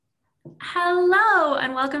Hello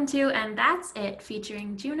and welcome to And That's It,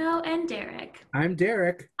 featuring Juno and Derek. I'm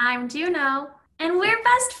Derek, I'm Juno, and we're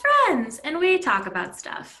best friends, and we talk about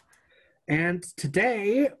stuff. and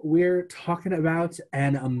today we're talking about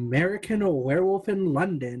An American Werewolf in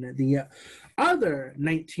London, the other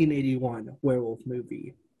 1981 werewolf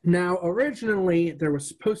movie. Now, originally, there was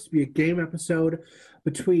supposed to be a game episode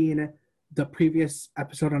between the previous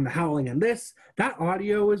episode on The Howling and this. That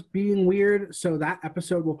audio was being weird, so that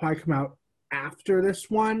episode will probably come out after this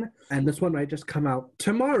one, and this one might just come out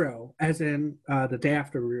tomorrow, as in the day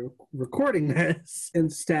after we're recording this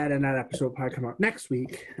instead, and that episode will probably come out next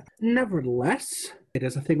week. Nevertheless, it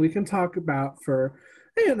is a thing we can talk about for,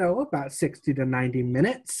 about 60 to 90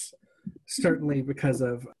 minutes, certainly because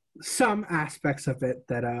of some aspects of it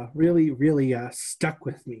that really stuck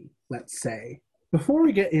with me, let's say. Before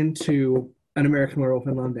we get into An American Werewolf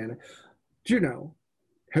in London, Juno,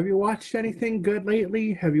 have you watched anything good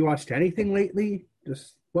lately? Have you watched anything lately?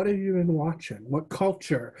 Just what have you been watching? What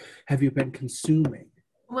culture have you been consuming?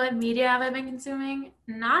 What media have I been consuming?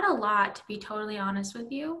 Not a lot, to be totally honest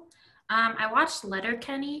with you. I watched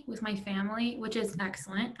Letterkenny with my family, which is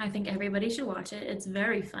excellent. I think everybody should watch it. It's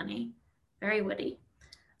very funny, very witty.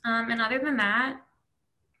 And other than that,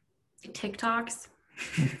 TikToks,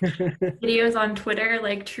 videos on Twitter,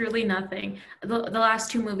 like truly nothing. The last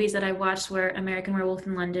two movies that I watched were American Werewolf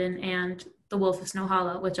in London and The Wolf of Snow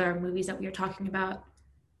Hollow, which are movies that we are talking about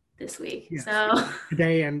this week. Yes, So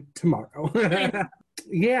today and tomorrow.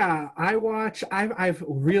 Yeah, I've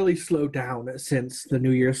really slowed down since the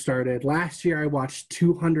new year started. Last year I watched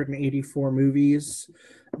 284 movies.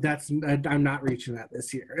 I'm not reaching that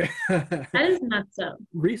this year. that is nuts. So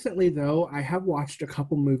Recently, though, I have watched a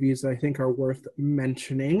couple movies that I think are worth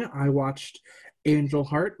mentioning. I watched Angel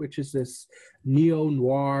Heart, which is this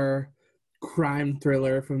neo-noir crime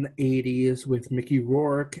thriller from the 80s with Mickey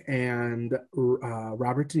Rourke and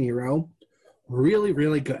Robert De Niro. Really,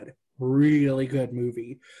 really good. Really good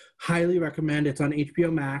movie. Highly recommend. It's on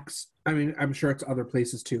HBO Max. I mean, I'm sure it's other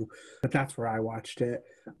places too, but that's where I watched it.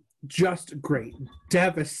 Just great.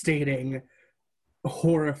 Devastating,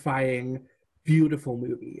 horrifying, beautiful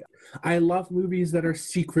movie. I love movies that are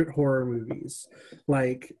secret horror movies.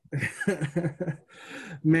 Like,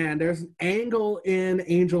 man, there's an angle in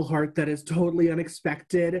Angel Heart that is totally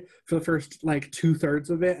unexpected for the first like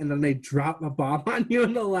 2/3 of it, and then they drop a bomb on you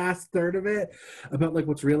in the last third of it about like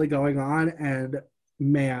what's really going on. And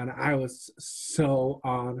man, I was so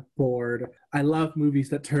on board. I love movies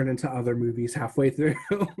that turn into other movies halfway through.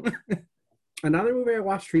 Another movie I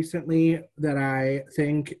watched recently that I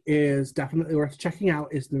think is definitely worth checking out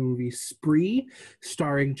is the movie Spree,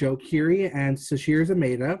 starring Joe Keery and Sashir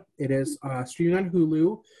Zameda. It is streaming on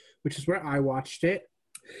Hulu, which is where I watched it.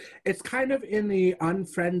 It's kind of in the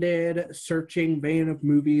unfriended, searching vein of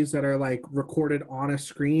movies that are like recorded on a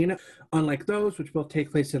screen. Unlike those, which both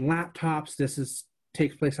take place in laptops,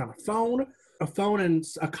 takes place on a phone and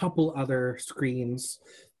a couple other screens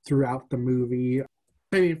throughout the movie.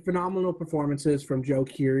 I mean, phenomenal performances from Joe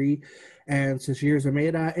Keery and Sashir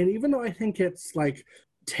Zameda. And even though I think its like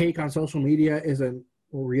take on social media isn't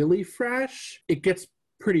really fresh, it gets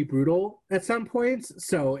pretty brutal at some points.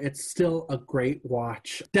 So it's still a great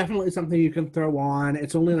watch. Definitely something you can throw on.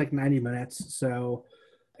 It's only like 90 minutes, so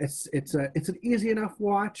it's an easy enough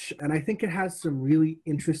watch, and I think it has some really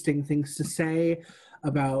interesting things to say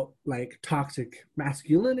about like toxic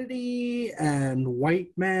masculinity and white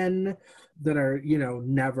men that are,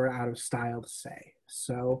 never out of style to say.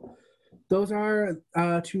 So those are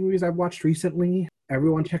two movies I've watched recently.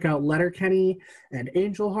 Everyone check out Letterkenny and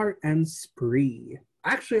Angel Heart and Spree.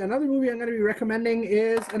 Actually, another movie I'm going to be recommending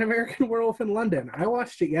is An American Werewolf in London. I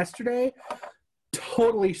watched it yesterday.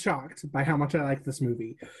 Totally shocked by how much I like this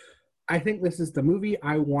movie. I think this is the movie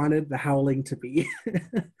I wanted The Howling to be.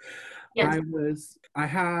 yes. I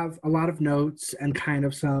have a lot of notes and kind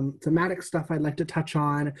of some thematic stuff I'd like to touch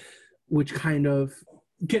on, which kind of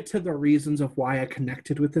get to the reasons of why I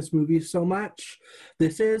connected with this movie so much.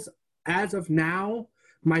 This is, as of now,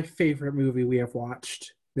 my favorite movie we have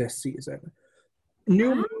watched this season.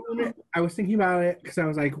 New Moon, I was thinking about it because I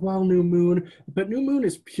was like, well, New Moon, but New Moon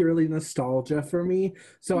is purely nostalgia for me,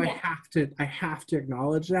 so Yeah. I have to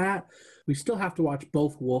acknowledge that. We still have to watch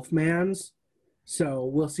both Wolfmans, so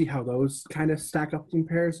we'll see how those kind of stack up in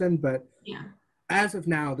comparison, but Yeah. as of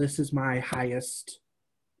now, this is my highest,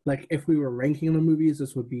 like if we were ranking the movies,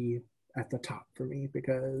 this would be at the top for me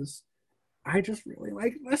because I just really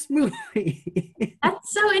like this movie.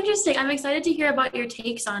 That's so interesting. I'm excited to hear about your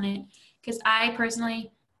takes on it because I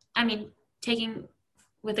personally, I mean, taking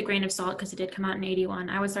with a grain of salt because it did come out in 81,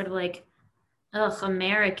 I was sort of like, ugh,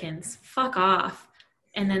 Americans, fuck off.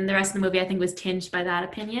 And then the rest of the movie, I think, was tinged by that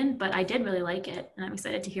opinion, but I did really like it, and I'm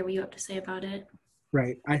excited to hear what you have to say about it.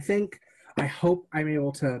 Right. I hope I'm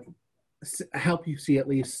able to help you see at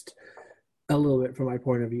least a little bit from my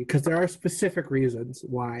point of view, because there are specific reasons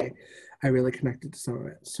why I really connected to some of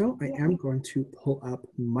it. So I am going to pull up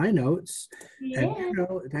my notes, and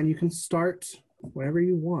then you can start whatever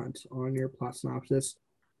you want on your plot synopsis.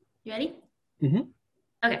 You ready? Mm-hmm.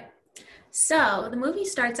 Okay. So the movie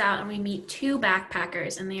starts out and we meet two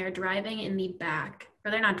backpackers, and they are driving in the back,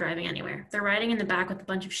 or they're not driving anywhere. They're riding in the back with a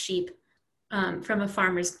bunch of sheep from a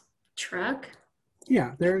farmer's truck.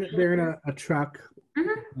 Yeah, they're in a truck.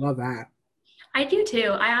 Mm-hmm. Love that. I do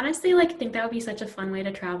too. I honestly think that would be such a fun way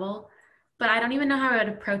to travel, but I don't even know how I would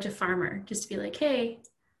approach a farmer. Just to be like, hey,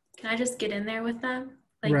 can I just get in there with them?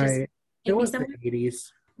 Like, just Right. It take me was the somewhere.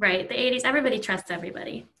 80s. Right. The 80s, everybody trusts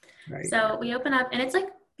everybody. Right. So we open up and it's like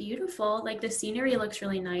beautiful. Like the scenery looks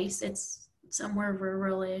really nice. It's somewhere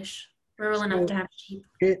rural enough to have sheep.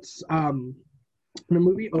 It's the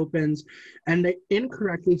movie opens and they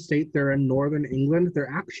incorrectly state they're in northern England.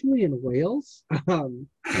 They're actually in Wales. So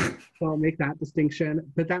I'll make that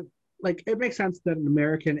distinction. But that, like, it makes sense that an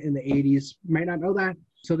American in the 80s might not know that.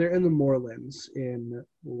 So they're in the moorlands in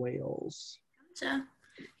Wales. Gotcha.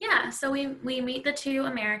 Yeah, so we meet the two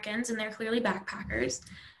Americans, and they're clearly backpackers,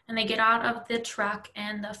 and they get out of the truck,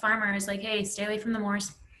 and the farmer is like, hey, stay away from the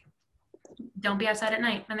moors. Don't be outside at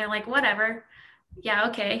night. And they're like, whatever. Yeah,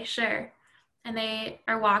 okay, sure. And they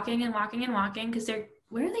are walking and walking and walking because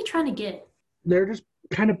where are they trying to get? They're just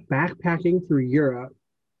kind of backpacking through Europe.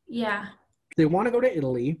 Yeah. They want to go to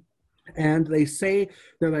Italy, and they say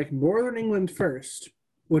they're like northern England first,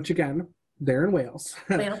 which again, they're in Wales.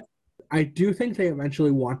 Wales. I do think they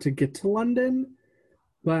eventually want to get to London,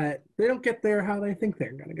 but they don't get there how they think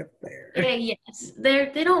they're going to get there. Yes,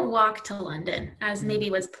 they don't walk to London as maybe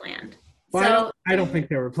was planned. Well, So I don't think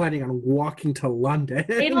they were planning on walking to London.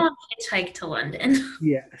 they don't hitchhike to London.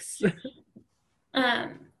 Yes.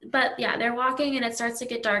 But yeah, they're walking and it starts to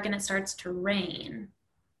get dark and it starts to rain.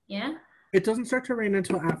 Yeah? It doesn't start to rain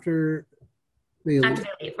until after they leave. After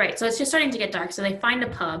they leave, right. So it's just starting to get dark. So they find a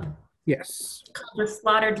pub Yes. called The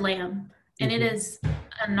Slaughtered Lamb. And Mhm. it is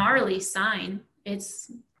a gnarly sign.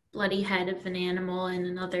 It's bloody head of an animal and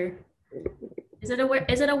another. Is it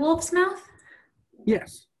a wolf's mouth?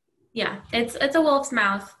 Yes. Yeah, it's a wolf's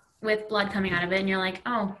mouth with blood coming out of it, and you're like,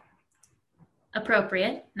 oh,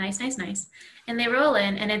 appropriate, nice. And they roll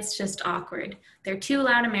in, and it's just awkward. They're two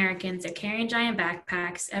loud Americans. They're carrying giant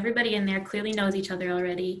backpacks. Everybody in there clearly knows each other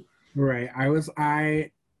already. Right.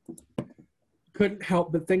 I couldn't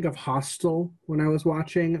help but think of Hostel when I was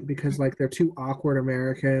watching, because like they're two awkward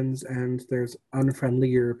Americans and there's unfriendly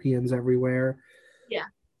Europeans everywhere. Yeah.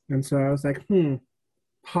 And so I was like,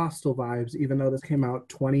 Hostel vibes, even though this came out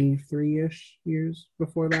 23-ish years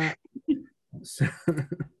before that. So,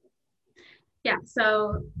 Yeah,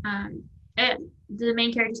 so the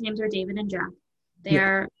main characters' names are David and Jack. They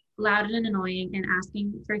are loud and annoying and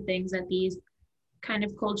asking for things that these kind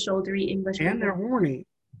of cold-shouldery English and people. they're horny.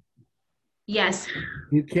 Yes,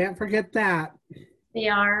 You can't forget that. they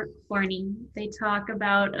are horny. They talk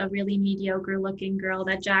about a really mediocre-looking girl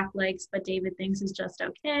that Jack likes, but David thinks is just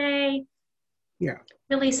okay. Yeah.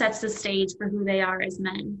 Really sets the stage for who they are as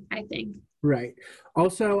men, I think. Right.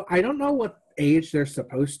 Also, I don't know what age they're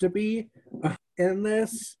supposed to be in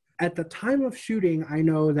this. At the time of shooting, I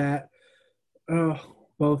know that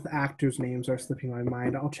both actors' names are slipping my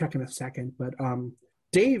mind. I'll check in a second. But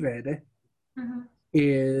David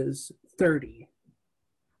is 30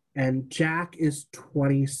 and Jack is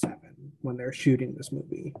 27 when they're shooting this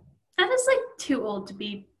movie. That is like too old to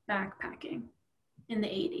be backpacking in the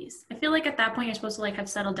 80s. I feel like at that point you're supposed to like have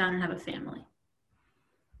settled down and have a family.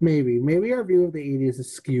 Maybe our view of the 80s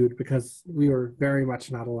is skewed because we were very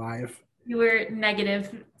much not alive. You were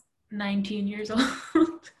negative 19 years old.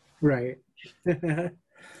 Right.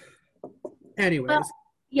 Anyways. Well,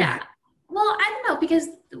 yeah. Well, I don't know, because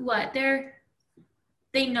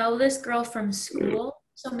they know this girl from school,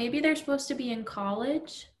 so maybe they're supposed to be in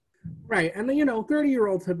college. Right. And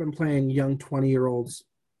 30-year-olds have been playing young 20-year-olds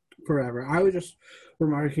forever. I was just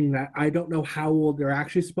remarking that I don't know how old they're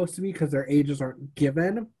actually supposed to be because their ages aren't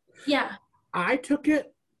given. Yeah. I took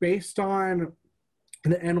it based on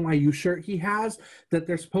the NYU shirt he has that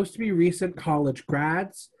they're supposed to be recent college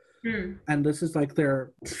grads. And this is like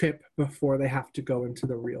their trip before they have to go into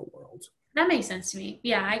the real world. That makes sense to me.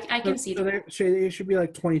 Yeah, I can see that. They should be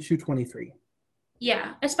like 22, 23.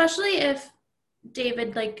 Yeah, especially if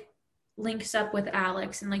David like links up with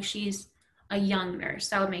Alex and like she's a young nurse.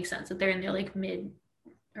 That would make sense that they're in their like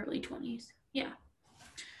early 20s. Yeah.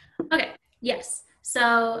 Okay. Yes.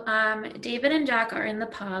 So David and Jack are in the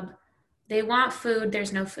pub. They want food,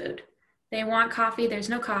 there's no food. They want coffee, there's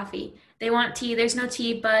no coffee. They want tea, there's no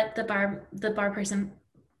tea, but the bar person,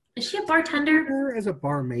 is she a bartender? Her as a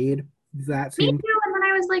barmaid, that Me seems. too. And then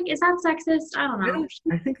I was like, is that sexist? I don't I know. don't.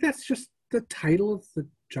 I think that's just the title of the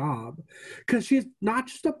job, because she's not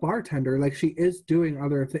just a bartender. Like she is doing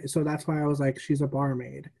other things. So that's why I was like, she's a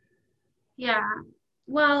barmaid. Yeah.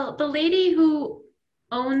 Well, the lady who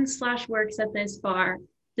owns slash works at this bar,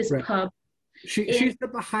 this Right. pub, is She's the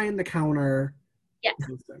behind the counter yeah,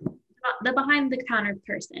 person. the behind the counter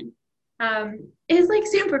person. Is like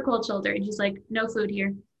super cold shouldered. And she's like, no food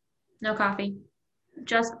here, no coffee,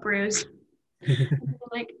 just brews. I'm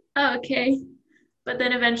like, oh, okay. But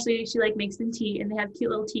then eventually she like makes them tea and they have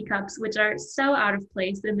cute little teacups, which are so out of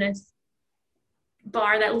place in this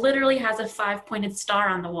bar that literally has a 5-pointed star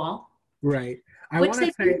on the wall, Right. I which want they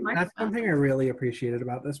to do say much that's about. one thing I really appreciated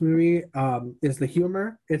about this movie, is the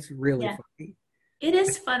humor. It's really Yeah, funny. it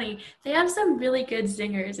is funny. They have some really good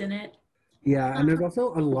zingers in it. Yeah, Um, and there's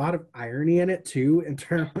also a lot of irony in it too, in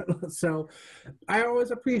terms. So I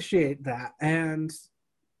always appreciate that. And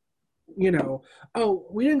we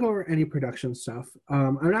didn't go over any production stuff.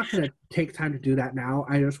 I'm not going to take time to do that now.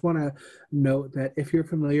 I just want to note that if you're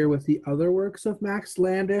familiar with the other works of Max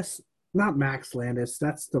Landis, not Max Landis,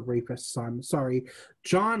 that's the rapist's son. Sorry,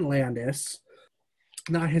 John Landis,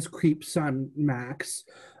 not his creep son Max.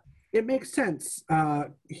 It makes sense.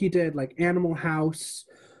 He did like Animal House,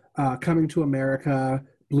 Coming to America,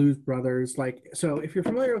 Blues Brothers. Like, so if you're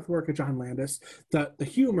familiar with the work of John Landis, the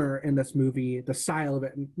humor in this movie, the style of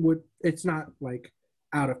it, it's not like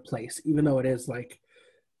out of place, even though it is like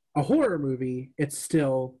a horror movie. It's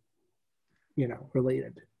still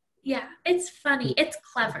related. yeah, it's funny. It's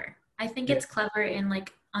clever. I think Yeah. it's clever in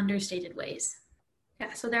like understated ways.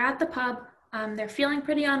 Yeah, so they're at the pub. They're feeling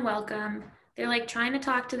pretty unwelcome. They're like trying to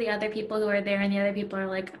talk to the other people who are there, and the other people are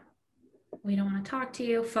like, "We don't want to talk to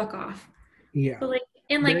you. Fuck off." Yeah. But like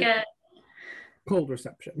in like Very a cold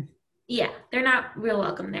reception. yeah, they're not real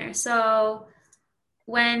welcome there. So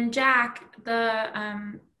when Jack,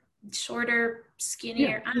 the shorter, Yeah,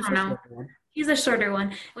 skinnier, I he's don't the know, shorter one. he's the shorter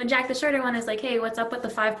one. When Jack, the shorter one, is like, "Hey, what's up with the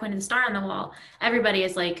 5-pointed star on the wall?" Everybody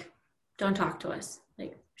is like, "Don't talk to us.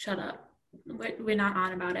 Like, shut up. We're not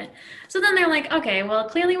on about it." So then they're like, "Okay, well,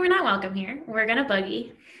 clearly we're not welcome here. We're gonna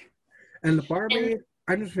buggy." And the And barmaid,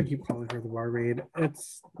 I'm just gonna keep calling her the barmaid.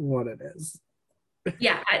 It's what it is.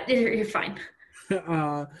 yeah, you're fine.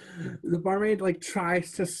 uh, the barmaid like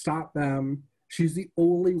tries to stop them. She's the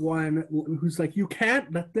only one who's like, "You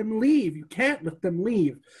can't let them leave. You can't let them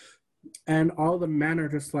leave." And all the men are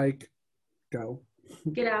just like, "Go."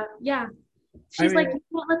 Get out. Yeah. I She's like, mean, "You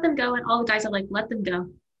won't let them go," and all the guys are like, "Let them go.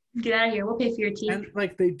 Get out of here. We'll pay for your tea." and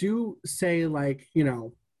like they do say like,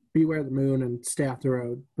 beware the moon and stay off the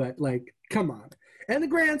road, but like, come on. In the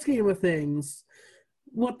grand scheme of things,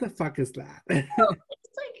 what the fuck is that?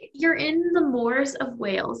 It's like you're in the moors of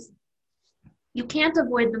Wales. You can't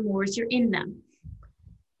avoid the moors. You're in them.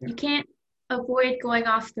 Yeah. You can't avoid going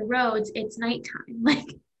off the roads. It's nighttime. Like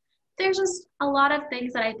there's just a lot of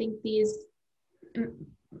things that I think these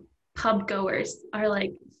pub goers are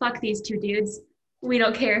like, fuck these two dudes. We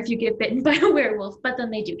don't care if you get bitten by a werewolf, but then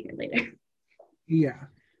they do care later. Yeah,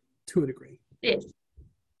 to a degree. It's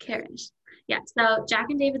carish. Yeah, so Jack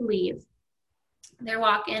and David leave. They're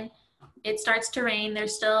walking. It starts to rain. They're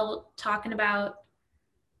still talking about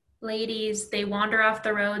ladies. They wander off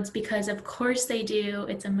the roads because, of course, they do.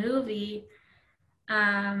 It's a movie.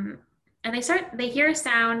 And they hear a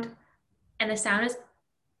sound, and the sound is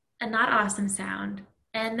a not awesome sound.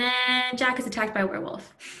 And then Jack is attacked by a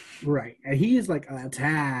werewolf. Right. And he's like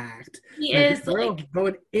attacked. He And the is girl's like,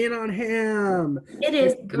 going in on him. it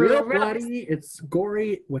is It's real gross. bloody. It's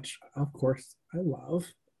gory, which of course I love.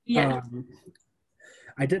 Yeah,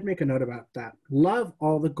 I did make a note about that. Love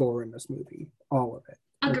all the gore in this movie. All of it.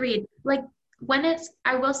 agreed. Like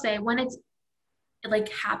I will say, when it's like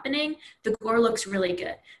happening, the gore looks really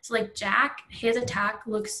good. So like Jack, his attack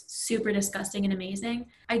looks super disgusting and amazing.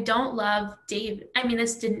 I don't love Dave. I mean,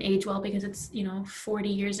 this didn't age well because it's 40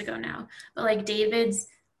 years ago now. But like David's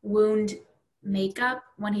wound makeup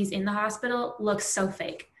when he's in the hospital looks so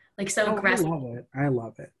fake, like so Oh, I aggressive. love it. I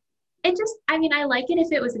love it. It just, I mean, I like it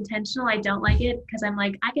if it was intentional. I don't like it because I'm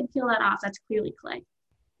like, I can peel that off. That's clearly clay.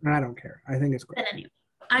 I don't care. I think it's great. But anyway,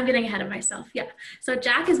 I'm getting ahead of myself. Yeah. So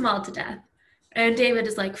Jack is mauled to death. And David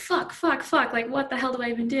is like, fuck, fuck, fuck. Like, what the hell do I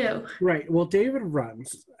even do? Right. Well, David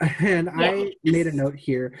runs, and Yeah. I made a note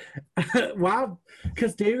here. Wow,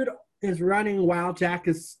 because David is running while Jack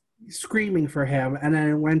is screaming for him, and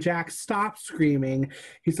then when Jack stops screaming,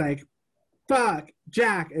 he's like, fuck,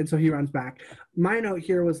 Jack. And so he runs back. My note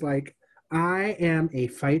here was like, I am a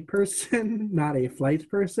fight person, not a flight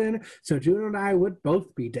person. So Juno and I would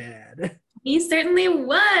both be dead. He certainly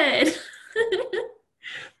would.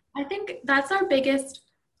 I think that's our biggest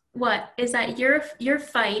what is that you're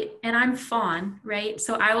fight and I'm fawn, right?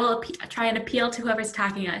 So I will try and appeal to whoever's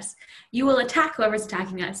attacking us. You will attack whoever's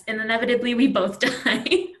attacking us, and inevitably we both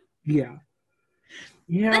die. Yeah.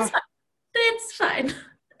 Yeah. That's fine. It's fine.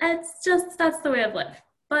 That's the way of life.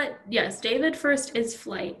 But yes, David first is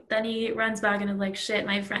flight. Then he runs back and is like, shit,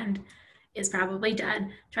 my friend is probably dead.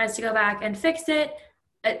 Tries to go back and fix it.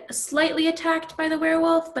 Slightly attacked by the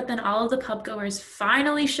werewolf, but then all of the pub goers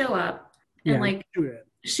finally show up and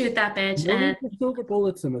shoot that bitch. And silver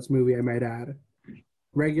bullets in this movie, I might add.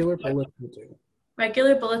 Regular bullets will do.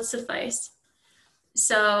 Regular bullets suffice.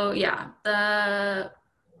 So yeah, the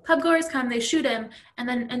pub goers come, they shoot him, and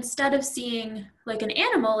then instead of seeing like an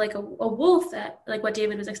animal, like a wolf, that like what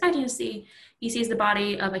David was expecting to see, he sees the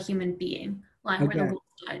body of a human being lying where the wolf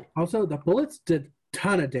died. Also, the bullets did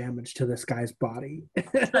ton of damage to this guy's body.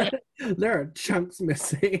 There are chunks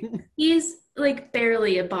missing. He's like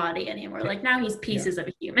barely a body anymore. Like now he's pieces of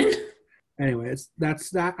a human. Anyways, that's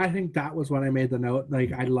that. I think that was when I made the note.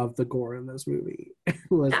 Like, I love the gore in this movie.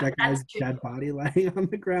 Was that guy's dead body laying on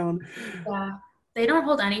the ground? Yeah, they don't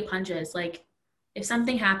hold any punches. Like, if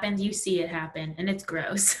something happens, you see it happen, and it's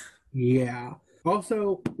gross. Yeah.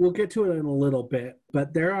 Also, we'll get to it in a little bit,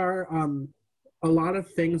 but there are a lot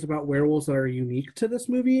of things about werewolves that are unique to this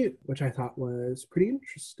movie, which I thought was pretty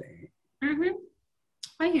interesting. Mm-hmm.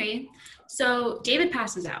 I hear you. So David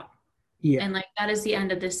passes out. Yeah. And like that is the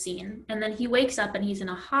end of this scene. And then he wakes up and he's in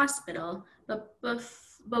a hospital, but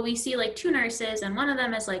we see like two nurses, and one of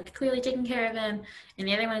them is like clearly taking care of him, and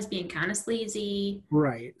the other one is being kind of sleazy.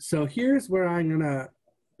 Right. So here's where I'm gonna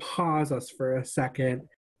pause us for a second.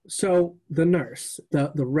 So the nurse,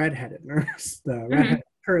 the redheaded nurse, the redheaded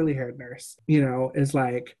curly-haired nurse, is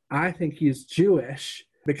like, I think he's Jewish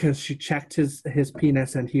because she checked his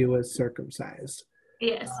penis and he was circumcised.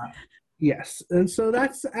 Yes. Yes. And so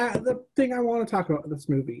that's the thing I want to talk about with this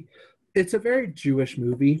movie. It's a very Jewish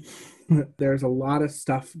movie. There's a lot of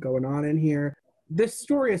stuff going on in here. This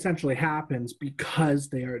story essentially happens because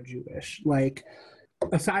they are Jewish. Like,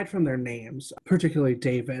 aside from their names, particularly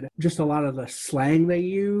David, just a lot of the slang they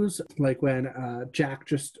use, like when Jack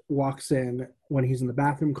just walks in when he's in the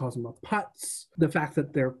bathroom, calls him a putz. The fact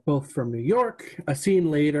that they're both from New York, a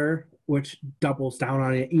scene later, which doubles down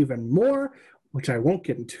on it even more, which I won't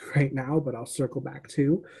get into right now, but I'll circle back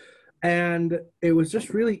to. And it was just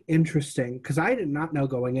really interesting because I did not know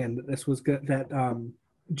going in that this was good, that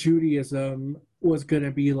Judaism was going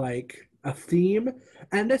to be like a theme.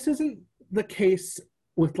 And this isn't the case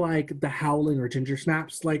with like The Howling or Ginger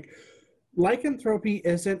Snaps. Like, lycanthropy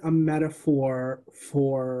isn't a metaphor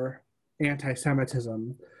for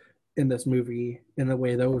anti-Semitism in this movie in the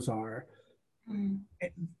way those are.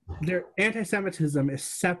 Their anti-Semitism is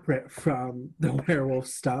separate from the werewolf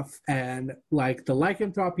stuff, and like the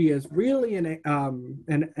lycanthropy is really an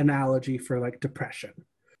analogy for like depression.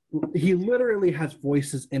 He literally has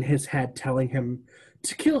voices in his head telling him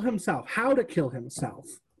to kill himself, how to kill himself,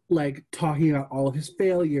 like talking about all of his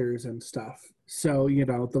failures and stuff. So,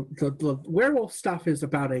 the werewolf stuff is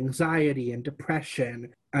about anxiety and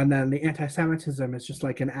depression, and then the anti-Semitism is just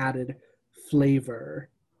like an added flavor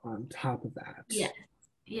on top of that.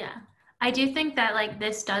 Yeah. I do think that like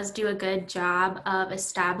this does do a good job of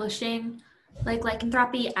establishing like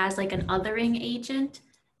lycanthropy as like an othering agent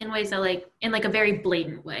in ways that like in like a very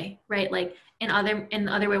blatant way, right? Like in other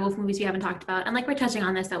werewolf movies we haven't talked about, and like we're touching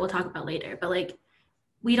on this that we'll talk about later, but like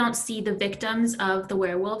we don't see the victims of the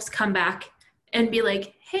werewolves come back and be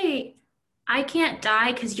like, hey, I can't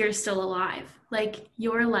die because you're still alive. Like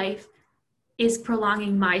your life is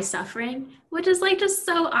prolonging my suffering, which is like just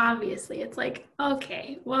so obviously, it's like,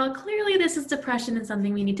 okay, well, clearly this is depression and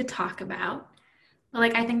something we need to talk about. But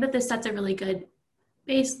like, I think that this sets a really good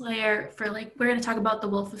base layer for like, we're going to talk about The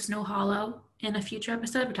Wolf of Snow Hollow in a future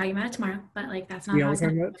episode. We're talking about it tomorrow, but like, that's not how it's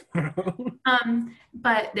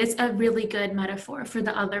but it's a really good metaphor for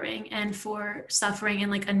the othering and for suffering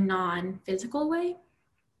in like a non-physical way.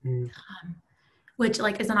 Which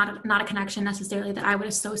like is not a connection necessarily that I would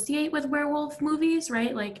associate with werewolf movies,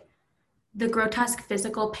 right? Like the grotesque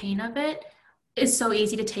physical pain of it is so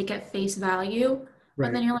easy to take at face value. Right.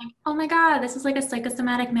 And then you're like, oh my God, this is like a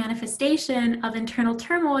psychosomatic manifestation of internal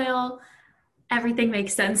turmoil. Everything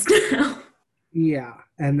makes sense now. Yeah.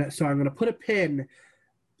 And so I'm going to put a pin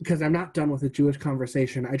because I'm not done with the Jewish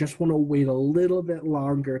conversation. I just want to wait a little bit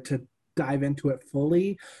longer to dive into it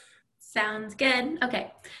fully. Sounds good.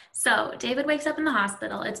 Okay. So David wakes up in the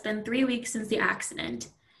hospital. It's been 3 weeks since the accident.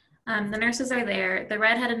 The nurses are there. The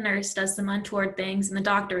redheaded nurse does some untoward things, and the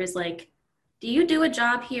doctor is like, "Do you do a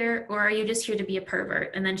job here, or are you just here to be a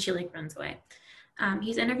pervert?" And then she like runs away.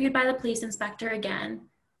 He's interviewed by the police inspector again,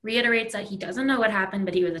 reiterates that he doesn't know what happened,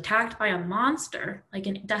 but he was attacked by a monster,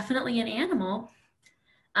 like definitely an animal.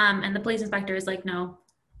 And the police inspector is like, "No,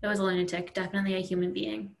 it was a lunatic, definitely a human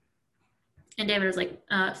being." And David was like,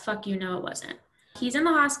 fuck you, no, it wasn't. He's in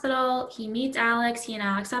the hospital. He meets Alex. He and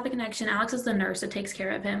Alex have a connection. Alex is the nurse that takes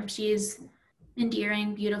care of him. She's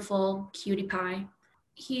endearing, beautiful, cutie pie.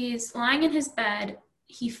 He's lying in his bed.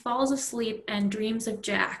 He falls asleep and dreams of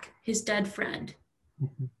Jack, his dead friend.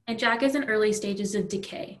 Mhm. And Jack is in early stages of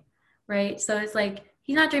decay, right? So it's like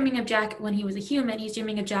he's not dreaming of Jack when he was a human. He's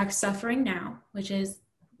dreaming of Jack suffering now, which is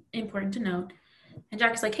important to note. And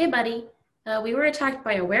Jack's like, "Hey, buddy, we were attacked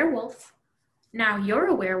by a werewolf. Now you're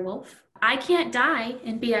a werewolf. I can't die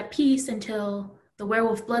and be at peace until the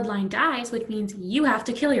werewolf bloodline dies, which means you have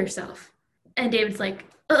to kill yourself." And David's like,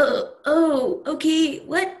 oh, okay,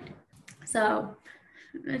 what? So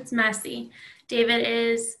it's messy. David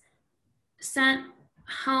is sent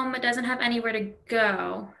home but doesn't have anywhere to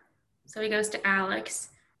go. So he goes to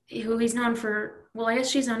Alex, who he's known for, well, I guess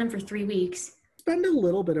she's known him for 3 weeks. Spend a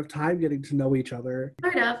little bit of time getting to know each other.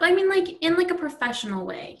 Sort of. I mean, like, in like a professional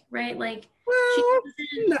way, right? Like, Well,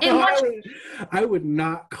 in no, what I would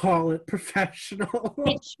not call it professional.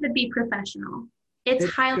 it should be professional. It's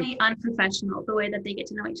highly unprofessional the way that they get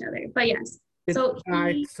to know each other. But yes, so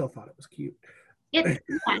I still thought it was cute. yes,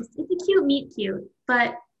 it's a cute meet cute,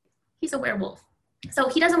 but he's a werewolf. So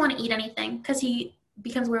he doesn't want to eat anything because he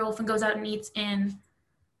becomes a werewolf and goes out and eats in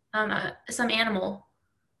some animal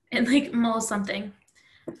and like mauls something.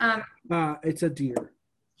 It's a deer.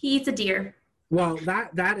 He eats a deer. Well,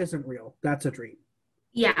 that isn't real. That's a dream.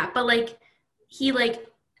 Yeah, but like he like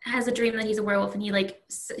has a dream that he's a werewolf and he like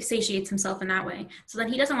satiates himself in that way. So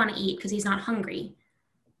then he doesn't want to eat because he's not hungry.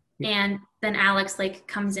 Yeah. And then Alex like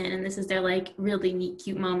comes in and this is their like really neat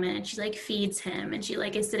cute moment, and she like feeds him and she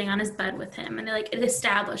like is sitting on his bed with him, and they like it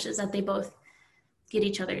establishes that they both get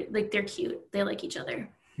each other, like they're cute, they like each other.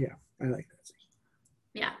 Yeah, I like that.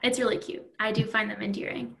 Yeah, it's really cute. I do find them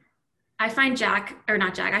endearing. I find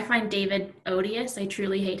I find David odious. I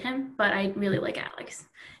truly hate him, but I really like Alex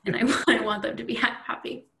and I want them to be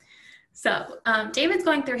happy. So David's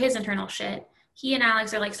going through his internal shit. He and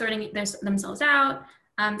Alex are like sorting themselves out.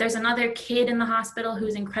 There's another kid in the hospital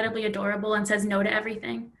who's incredibly adorable and says no to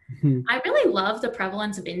everything. Mm-hmm. I really love the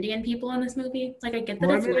prevalence of Indian people in this movie. Like I get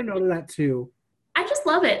that. I made a note of that too. I just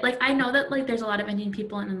love it. Like I know that like there's a lot of Indian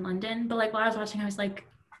people in London, but like while I was watching, I was like,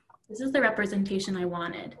 this is the representation I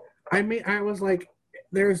wanted. I mean, I was like,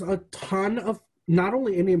 there's a ton of not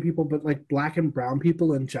only Indian people, but like Black and brown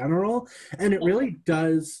people in general. And it really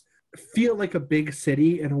does feel like a big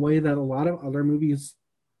city in a way that a lot of other movies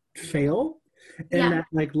fail. And that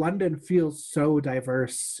like London feels so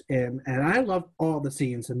diverse. And I love all the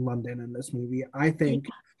scenes in London in this movie. I think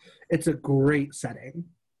it's a great setting.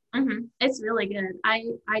 Mm-hmm. It's really good. I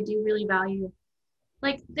do really value,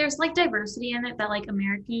 like there's like diversity in it that like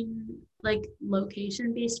American like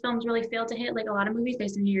location based films really fail to hit. Like a lot of movies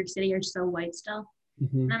based in New York City are so white still.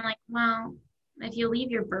 Mm-hmm. And I'm like, well, if you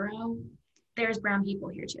leave your borough, there's brown people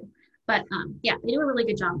here too. But yeah, they do a really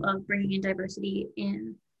good job of bringing in diversity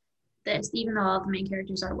in this, even though all of the main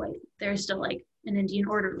characters are white. There's still like an Indian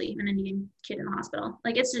orderly, an Indian kid in the hospital.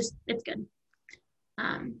 Like it's good.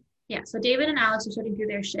 Yeah, so David and Alex are sorting through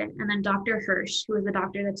their shit, and then Dr. Hirsch, who is the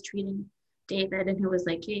doctor that's treating David and who was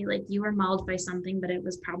like, hey, like you were mauled by something, but it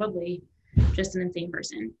was probably just an insane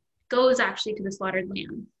person, goes actually to the Slaughtered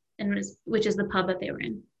Lamb, which is the pub that they were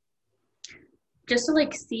in, just to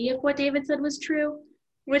like see if what David said was true,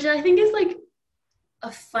 which I think is like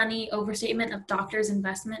a funny overstatement of doctors'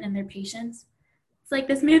 investment in their patients. It's like,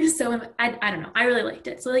 this man is so, I don't know, I really liked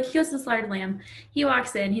it. So like he goes to the Slaughtered Lamb, he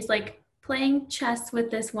walks in, he's like playing chess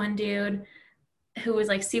with this one dude who was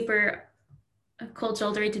like super cold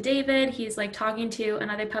shouldery to David. He's like talking to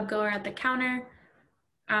another pub goer at the counter.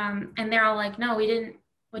 And they're all like, no, we didn't.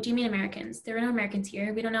 What do you mean Americans? There were no Americans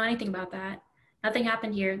here. We don't know anything about that. Nothing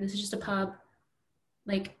happened here. This is just a pub.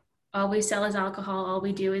 Like all we sell is alcohol. All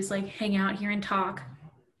we do is like hang out here and talk.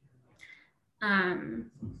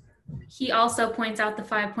 He also points out the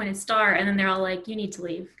 5-pointed star, and then they're all like, you need to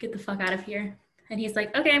leave. Get the fuck out of here. And he's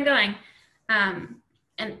like, okay, I'm going.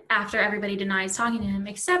 And after everybody denies talking to him,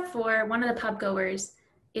 except for one of the pub goers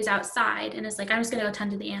is outside and is like, I'm just going to go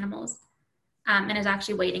tend to the animals, and is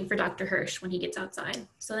actually waiting for Dr. Hirsch when he gets outside.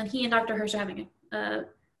 So then he and Dr. Hirsch are having a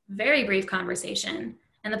very brief conversation.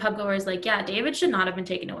 And the pub goer is like, yeah, David should not have been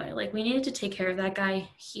taken away. Like, we needed to take care of that guy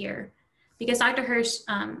here. Because Dr. Hirsch,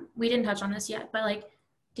 we didn't touch on this yet, but like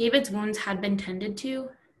David's wounds had been tended to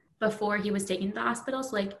before he was taken to the hospital.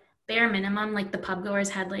 So like bare minimum, like the pub goers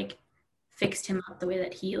had like fixed him up the way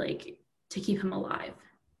that he like to keep him alive.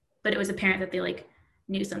 But it was apparent that they like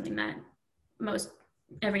knew something that most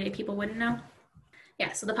everyday people wouldn't know.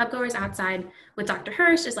 Yeah, so the pub goer is outside with Dr.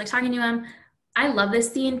 Hirsch, is like talking to him. I love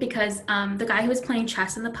this scene because the guy who was playing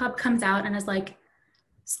chess in the pub comes out and is like,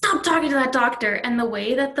 stop talking to that doctor. And the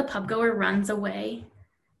way that the pub goer runs away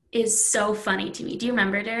is so funny to me. Do you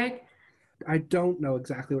remember, Derek? I don't know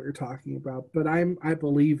exactly what you're talking about, but I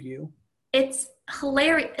believe you. It's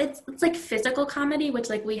hilarious. It's like physical comedy, which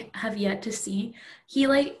like we have yet to see.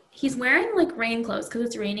 He's wearing like rain clothes because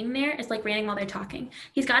it's raining there. It's like raining while they're talking.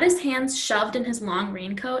 He's got his hands shoved in his long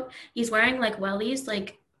raincoat. He's wearing like wellies,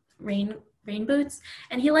 like rain boots,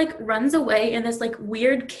 and he like runs away in this like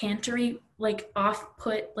weird cantery, like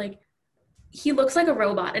off-put, like he looks like a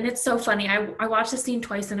robot, and it's so funny. I watched the scene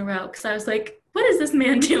twice in a row because I was like, what is this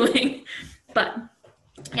man doing? But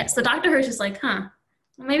yeah, so Dr. Hirsch is like, well,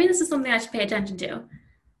 maybe this is something I should pay attention to.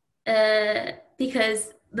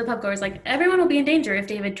 Because the pub goer is like, everyone will be in danger if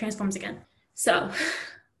David transforms again. So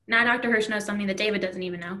now Dr. Hirsch knows something that David doesn't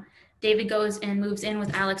even know. David goes and moves in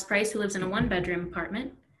with Alex Price, who lives in a 1-bedroom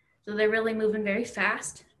apartment. So they're really moving very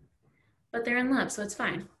fast, but they're in love, so it's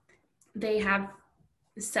fine. They have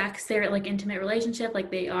sex, they're like intimate relationship,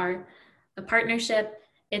 like they are a partnership.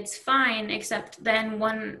 It's fine, except then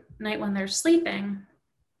one night when they're sleeping,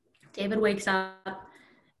 David wakes up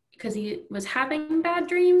because he was having bad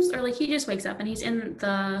dreams, or like he just wakes up and he's in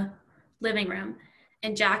the living room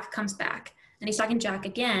and Jack comes back and he's talking to Jack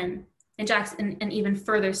again, and Jack's in an even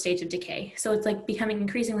further stage of decay. So it's like becoming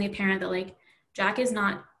increasingly apparent that like Jack is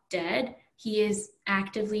not dead, he is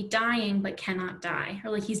actively dying but cannot die,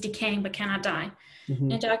 or like he's decaying but cannot die.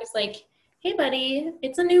 Mm-hmm. And Jack is like, hey buddy,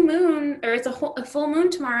 it's a new moon, or it's a full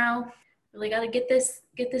moon tomorrow, really got to get this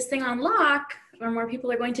thing on lock or more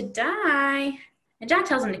people are going to die. And Jack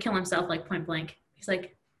tells him to kill himself, like point blank. He's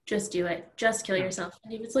like, just do it, just kill yourself.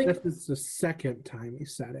 And he was like, this is the second time he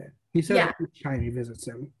said it. He said it each time he visits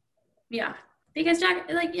him. Yeah, because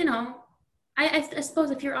Jack, like, you know, I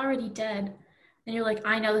suppose if you're already dead and you're like,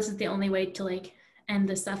 I know this is the only way to like end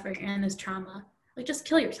this suffering and this trauma, like just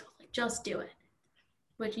kill yourself, like just do it.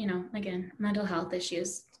 Which, you know, again, mental health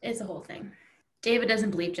issues, it's a whole thing. David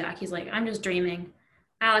doesn't believe Jack. He's like, I'm just dreaming.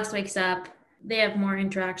 Alex wakes up. They have more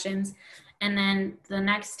interactions. And then the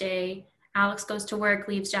next day, Alex goes to work,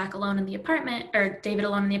 leaves Jack alone in the apartment, or David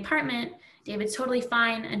alone in the apartment. David's totally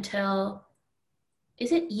fine until,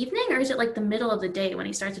 is it evening or is it like the middle of the day when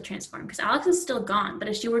he starts to transform? Because Alex is still gone, but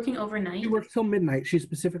is she working overnight? She works till midnight. She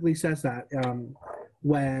specifically says that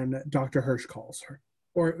when Dr. Hirsch calls her.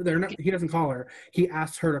 Or they're not. He doesn't call her. He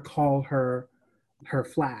asks her to call her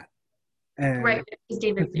flat. And right, because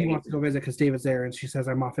David's there. He wants to go visit because David's there, and she says,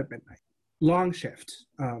 I'm off at midnight. Long shift.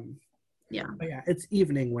 Yeah. But yeah, it's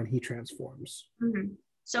evening when he transforms. Mm-hmm.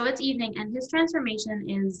 So it's evening, and his transformation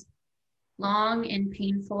is long and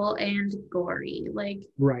painful and gory. Like,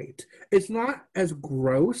 right. It's not as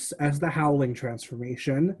gross as the Howling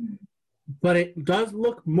transformation, but it does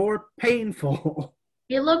look more painful.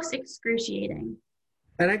 It looks excruciating.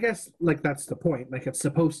 And I guess, like, that's the point. Like, it's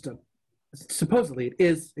supposedly it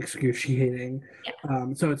is excruciating.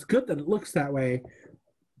 Yeah. So it's good that it looks that way.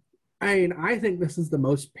 I mean, I think this is the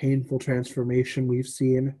most painful transformation we've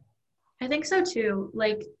seen. I think so, too.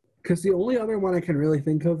 Like, because the only other one I can really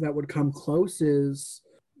think of that would come close is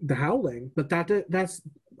the Howling. But that's,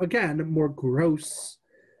 again, more gross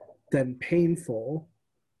than painful.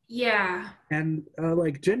 Yeah. And,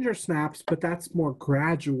 like, Ginger Snaps, but that's more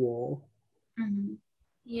gradual. Mm-hmm.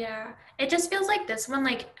 Yeah, it just feels like this one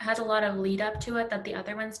like has a lot of lead up to it that the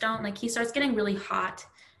other ones don't. Like he starts getting really hot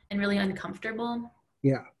and really uncomfortable.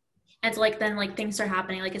 Yeah. And so like then like things start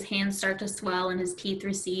happening, like his hands start to swell and his teeth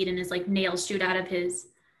recede and his like nails shoot out of his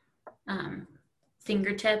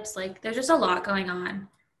fingertips. Like there's just a lot going on.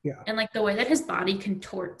 Yeah. And like the way that his body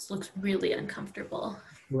contorts looks really uncomfortable.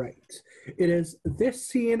 Right. It is, this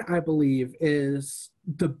scene, I believe, is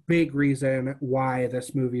the big reason why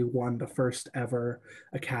this movie won the first ever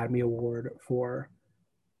Academy Award for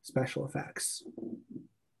special effects.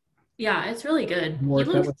 Yeah, it's really good. Award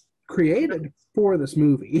that was created for this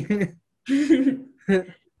movie.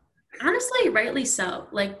 Honestly, rightly so.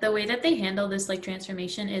 Like the way that they handle this like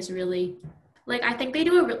transformation is really, like I think they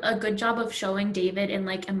do a good job of showing David in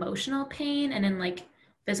like emotional pain and in like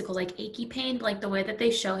physical like achy pain, but like the way that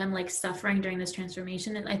they show him like suffering during this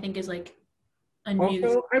transformation, I think is like a new.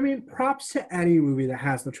 Also, I mean, props to any movie that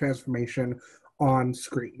has the transformation on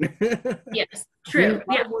screen. Yes, We true. love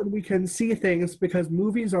Yeah, when we can see things because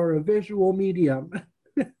movies are a visual medium.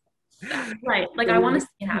 right. Like So I we want to like see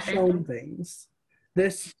it to be happen. shown things.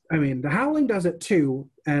 This, I mean, The Howling does it too,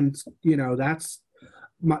 and that's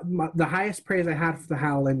the highest praise I had for The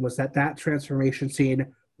Howling was that transformation scene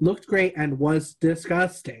looked great and was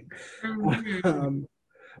disgusting. Mhm. Um,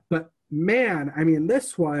 but man, I mean,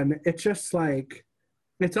 this one, it's just like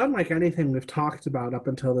it's unlike anything we've talked about up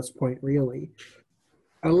until this point, really.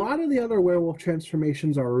 A lot of the other werewolf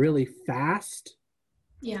transformations are really fast.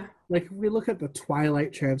 Yeah, Like if we look at the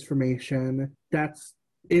Twilight transformation, that's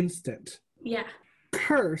instant. yeah,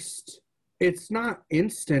 Cursed, it's not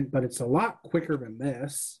instant, but it's a lot quicker than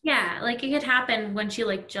this. yeah. Like it could happen when she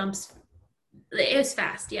like jumps. It was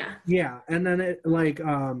fast. Yeah, Yeah, and then it like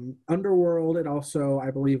Underworld, it also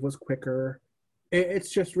I believe was quicker.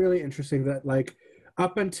 It's just really interesting that like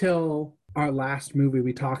up until our last movie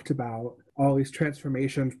we talked about, all these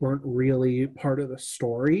transformations weren't really part of the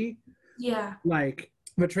story. yeah, Like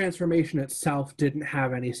the transformation itself didn't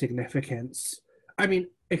have any significance. I mean,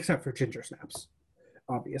 except for Ginger Snaps,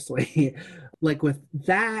 obviously. Like with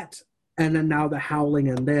that, and then now the Howling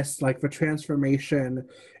and this, like the transformation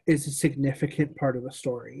is a significant part of the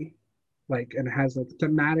story. Like, and has like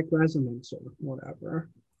thematic resonance or whatever.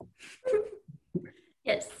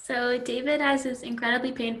 yes. So David has this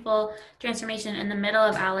incredibly painful transformation in the middle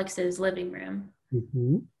of Alex's living room,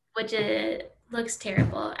 Mm-hmm. which it looks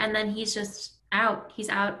terrible. And then he's just out. He's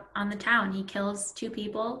out on the town. He kills two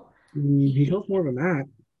people. He He kills more than that.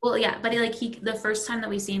 Well, yeah, but he the first time that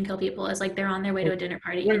we see him kill people is like they're on their way to Oh, a dinner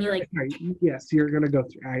party, right, and he right, like right. Yes, you're gonna go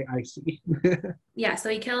through. I see. yeah, so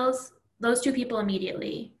he kills those two people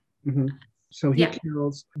immediately. Mm-hmm. So he Yeah.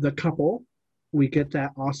 kills the couple. We get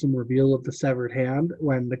that awesome reveal of the severed hand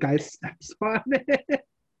when the guy steps on it.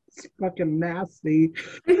 It's fucking nasty.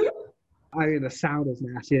 I mean, the sound is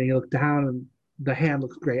nasty, and you look down, and the hand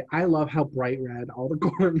looks great. I love how bright red all the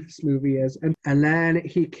gore in this movie is, and then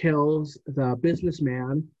he kills the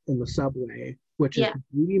businessman in the subway, which is Yeah.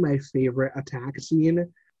 really my favorite attack scene.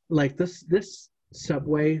 Like this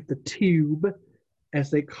subway, the tube, as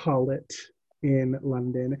they call it in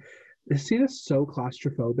London. This scene is so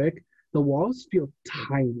claustrophobic. The walls feel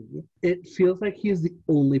tiny. It feels like he is the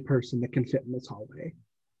only person that can fit in this hallway.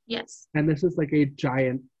 Yes. And this is like a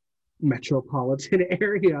giant metropolitan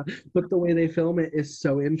area, but the way they film it is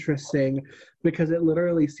so interesting because it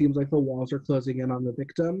literally seems like the walls are closing in on the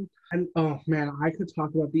victim. And oh man, I could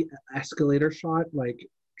talk about the escalator shot like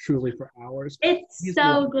truly for hours. It's He's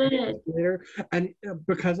so walking the good. escalator, and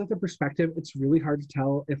because of the perspective, it's really hard to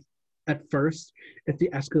tell if at first if the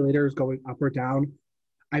escalator is going up or down.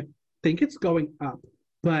 I think it's going up,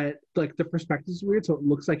 but like the perspective is weird, so it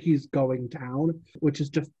looks like he's going down, which is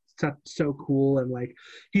just so cool. And like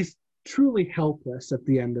he's truly helpless at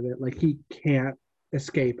the end of it, like he can't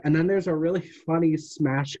escape. And then there's a really funny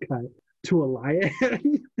smash cut to a lion.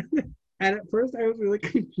 And at first I was really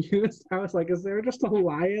confused. I was like, is there just a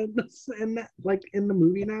lion in that, like in the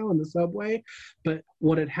movie now in the subway? But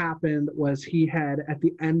what had happened was he had at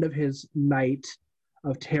the end of his night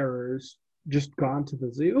of terrors just gone to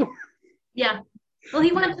the zoo. Yeah. Well,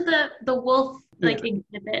 he went to the wolf Yeah. like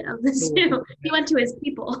exhibit of the zoo. He went to his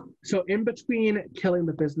people. So in between killing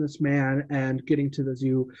the businessman and getting to the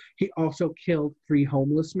zoo, he also killed 3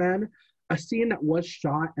 homeless men. A scene that was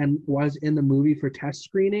shot and was in the movie for test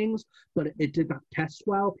screenings, but it did not test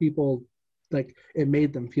well. People like it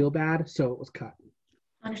made them feel bad, so it was cut.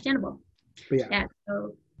 Understandable. But yeah. Yeah.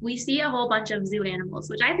 So we see a whole bunch of zoo animals,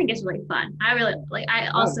 which I think is really fun. I really like. I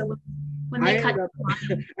also when they cut.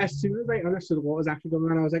 As soon as I understood what was actually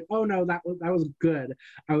going on, I was like, "Oh no, that was good."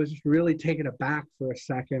 I was just really taken aback for a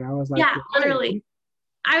second. I was like, yeah, literally.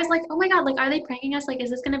 I was like, oh my God, like, are they pranking us? Like,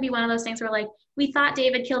 is this going to be one of those things where, like, we thought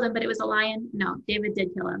David killed him, but it was a lion? No, David did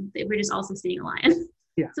kill him. We're just also seeing a lion.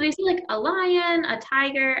 Yeah. So we see, like, a lion, a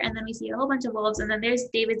tiger, and then we see a whole bunch of wolves. And then there's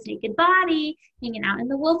David's naked body hanging out in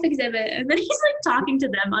the wolf exhibit. And then he's, like, talking to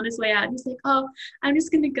them on his way out. He's like, oh, I'm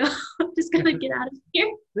just going to go. I'm just going to get out of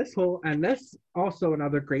here. This also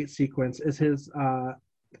another great sequence is his,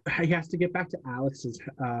 he has to get back to Alex's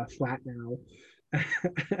flat now.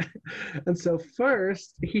 And so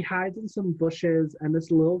first he hides in some bushes and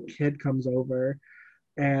this little kid comes over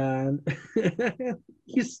and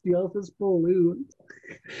he steals his balloon,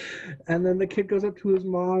 and then the kid goes up to his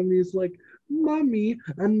mom and he's like, "Mommy,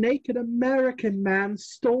 a naked American man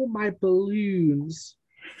stole my balloons."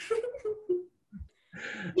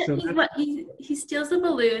 Yeah, So he steals the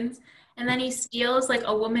balloons, and then he steals, like,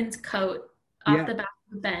 a woman's coat off the back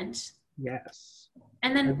of the bench. Yes.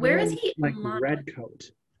 And then where is he? Like red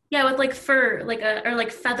coat. Yeah, with like fur, like or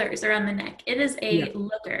like feathers around the neck. It is Yeah. a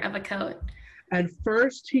looker of a coat. And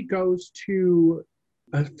first he goes to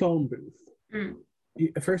a phone booth. Mm.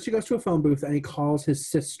 First he goes to a phone booth and he calls his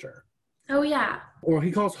sister. Oh yeah. Or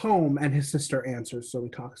he calls home and his sister answers, so he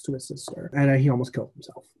talks to his sister. And he almost killed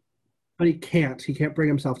himself. But he can't. He can't bring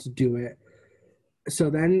himself to do it. So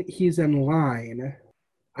then he's in line,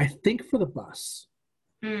 I think for the bus.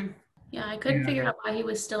 Mm. Yeah, I couldn't figure out why he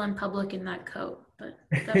was still in public in that coat, but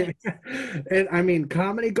that makes And I mean,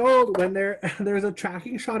 comedy gold when there's a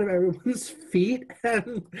tracking shot of everyone's feet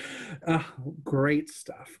and great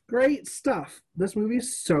stuff. Great stuff. This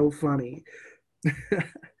movie's so funny.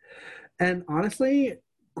 And honestly,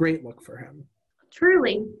 great look for him.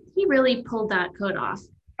 truly, he really pulled that coat off.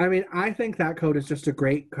 I mean, I think that coat is just a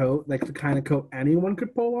great coat, like the kind of coat anyone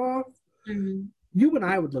could pull off. Mm-hmm. You and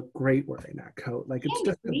I would look great wearing that coat. Like, it's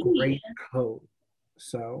just a great coat.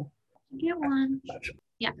 So, get one.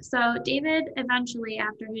 Yeah, so David eventually,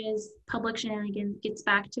 after his public shenanigans, gets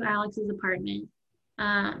back to Alex's apartment.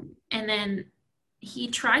 And then he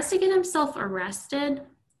tries to get himself arrested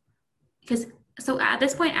because, so at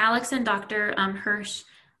this point, Alex and Dr. Hirsch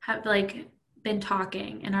have like been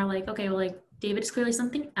talking and are like, okay, well, like David's clearly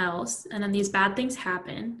something else. And then these bad things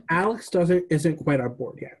happen. Alex isn't quite on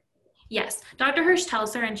board yet. Yes. Dr. Hirsch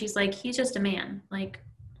tells her and she's like, he's just a man. Like,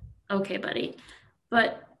 okay, buddy.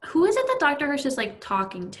 But who is it that Dr. Hirsch is like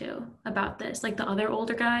talking to about this? Like the other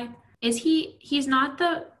older guy? He's not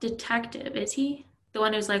the detective, is he? The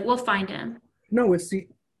one who's like, we'll find him. No, isn't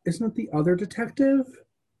it the other detective?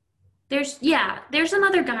 There's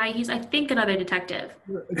another guy. He's, I think, another detective.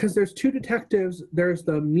 Because there's two detectives. There's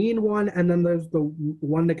the mean one, and then there's the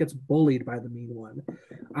one that gets bullied by the mean one.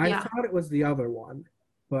 I thought it was the other one,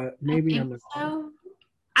 but maybe I'm wrong.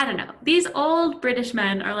 I don't know. These old British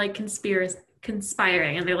men are like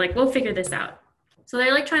conspiring, and they're like, we'll figure this out. So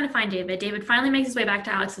they're like trying to find David. David finally makes his way back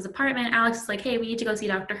to Alex's apartment. Alex is like, hey, we need to go see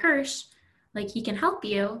Dr. Hirsch. Like, he can help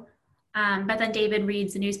you. But then David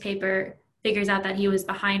reads the newspaper, figures out that he was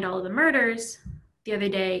behind all of the murders the other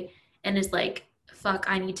day, and is like, fuck,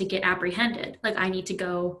 I need to get apprehended. Like, I need to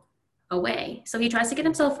go away. So he tries to get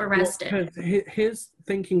himself arrested. His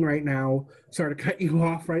thinking right now, sorry to cut you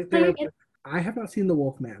off right there, but I have not seen The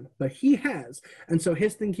Wolfman, but he has. And so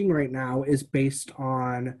his thinking right now is based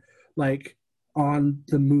on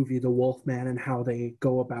the movie The Wolfman and how they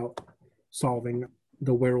go about solving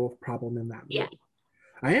the werewolf problem in that movie. Yeah.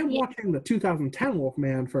 I am watching the 2010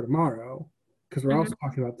 Wolfman for tomorrow because we're also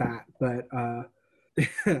talking about that, but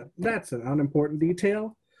that's an unimportant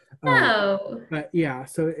detail. No. But yeah,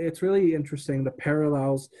 so it's really interesting the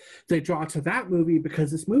parallels they draw to that movie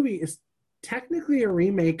because this movie is technically a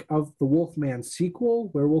remake of the Wolfman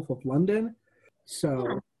sequel, Werewolf of London.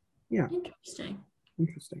 So, yeah. Interesting.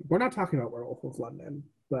 We're not talking about Werewolf of London,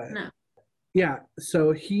 but no. Yeah,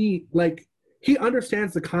 so he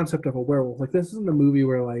understands the concept of a werewolf. Like, this isn't a movie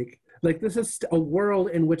where like this is a world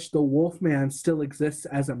in which the Wolfman still exists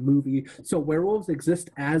as a movie. So werewolves exist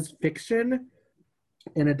as fiction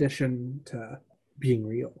in addition to being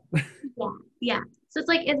real. Yeah. So it's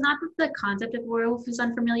like, it's not that the concept of werewolf is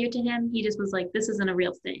unfamiliar to him. He just was like, this isn't a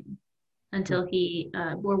real thing until he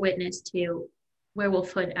bore witness to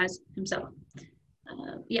werewolfhood as himself.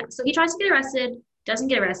 So he tries to get arrested, doesn't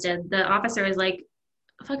get arrested. The officer is like,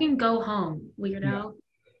 fucking go home, weirdo. Yeah.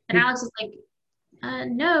 And Alex is like,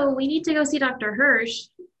 no, we need to go see Dr. Hirsch.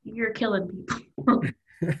 You're killing people.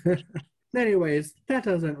 Anyways, that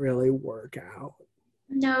doesn't really work out.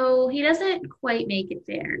 No, he doesn't quite make it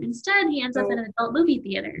there. Instead, he ends up in an adult movie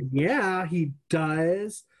theater. Yeah, he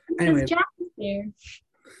does. Because Jack is there.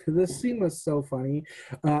 This scene was so funny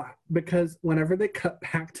because whenever they cut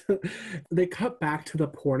back to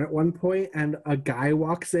the porn at one point and a guy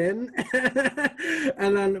walks in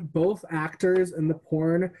and then both actors in the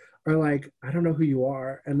porn are like, I don't know who you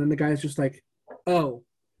are, and then the guy's just like, oh,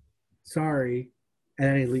 sorry, and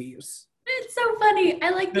then he leaves. It's so funny.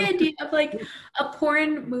 I like the idea of like a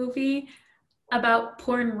porn movie about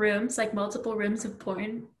porn rooms, like multiple rooms of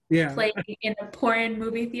porn. Yeah. Playing in a porn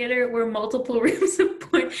movie theater where multiple rooms of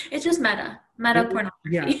porn. It's just meta pornography.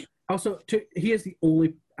 Yeah. Also, he is the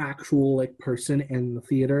only actual like person in the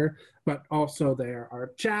theater, but also there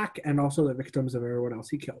are Jack and also the victims of everyone else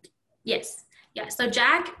he killed. Yes. Yeah. So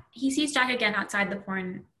Jack, he sees Jack again outside the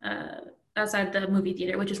porn, outside the movie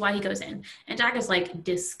theater, which is why he goes in. And Jack is like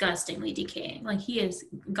disgustingly decaying. Like, he is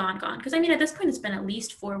gone. Because I mean, at this point, it's been at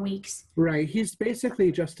least 4 weeks. Right. He's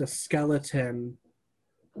basically just a skeleton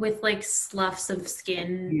with like sloughs of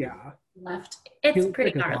skin left. It's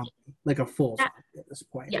pretty gnarly. Like a full zombie at this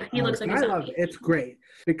point. Yeah, he looks like a zombie. zombie. I love it. It's great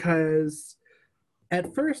because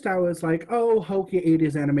at first I was like, oh, hokey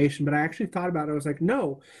 80s animation, but I actually thought about it. I was like,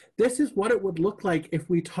 no, this is what it would look like if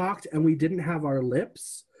we talked and we didn't have our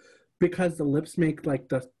lips, because the lips make like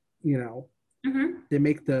the, you know, Mm-hmm. they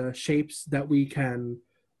make the shapes that we can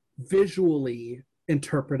visually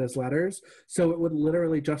interpret as letters. So it would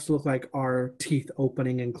literally just look like our teeth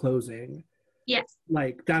opening and closing. Yes.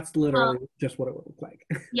 Like that's Well, literally just what it would look like.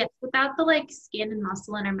 yes. Without the like skin and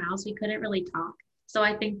muscle in our mouths, we couldn't really talk. So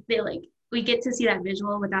I think they like we get to see that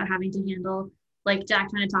visual without having to handle like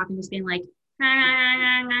Jack trying to talk and just being like,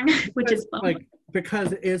 which is fun. Like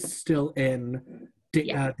because it is still in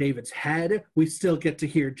Yeah, David's head, we still get to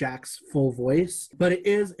hear Jack's full voice. But it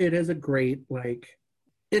is a great like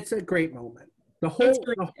it's a great moment. The it's whole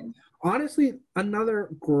really good. honestly another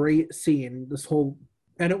great scene. This whole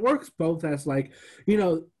and it works both as like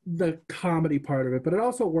the comedy part of it, but it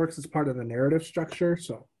also works as part of the narrative structure.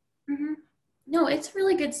 So Hmm. No, it's a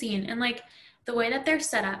really good scene, and like the way that they're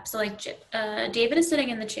set up. So like David is sitting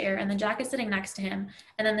in the chair, and then Jack is sitting next to him,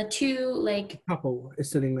 and then the two like couple is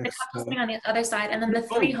sitting the next couple to sitting on the other side, and then the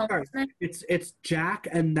three oh sorry, homeless men. it's Jack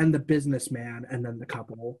and then the businessman and then the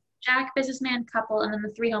couple. Jack, businessman, couple, and then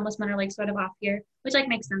the three homeless men are like sort of off here, which like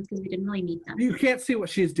makes sense because we didn't really meet them. You can't see what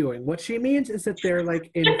she's doing. What she means is that they're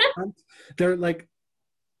like in front. They're like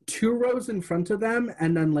two rows in front of them,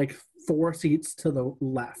 and then like four seats to the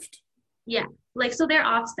left. Yeah, like so they're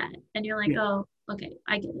offset, and you're like, Yeah, oh, okay,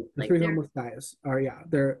 I get it. the Like three they're homeless guys are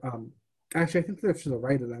they're actually I think they're to the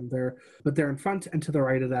right of them. They're in front and to the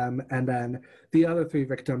right of them, and then the other three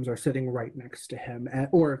victims are sitting right next to him,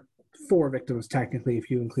 or four victims technically if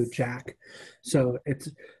you include Jack. So it's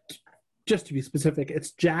just to be specific,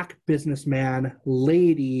 it's Jack, businessman,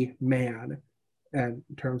 lady, man, and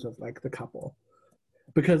in terms of like the couple.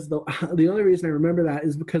 Because the only reason I remember that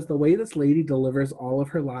is because the way this lady delivers all of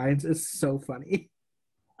her lines is so funny.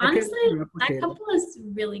 I can't honestly even that replicate it. couple is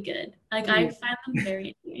really good. Like I find them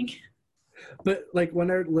very endearing. But like when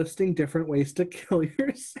they're listing different ways to kill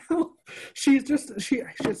yourself, she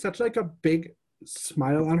has such like a big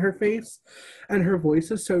smile on her face, and her voice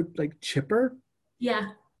is so like chipper, Yeah.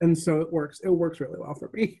 and so it works really well for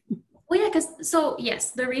me. Well, yeah, because so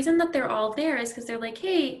yes, the reason that they're all there is because they're like,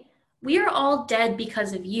 hey, we are all dead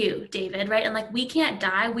because of you, David, right? And like we can't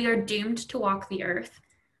die. We are doomed to walk the earth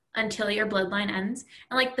until your bloodline ends.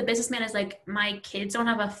 And like the businessman is like, my kids don't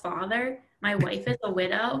have a father. My wife is a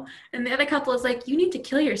widow. And the other couple is like, you need to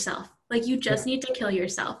kill yourself. Like you Yeah. just need to kill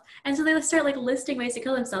yourself. And so they start like listing ways to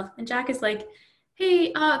kill himself. And Jack is like,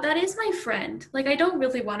 hey, that is my friend. Like I don't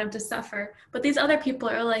really want him to suffer. But these other people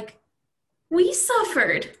are like, we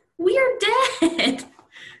suffered. We are dead.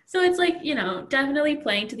 So it's like, definitely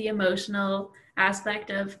playing to the emotional aspect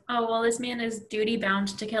of, oh, well, this man is duty bound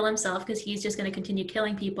to kill himself because he's just going to continue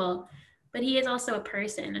killing people. But he is also a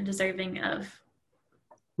person and deserving of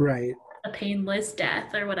Right. a painless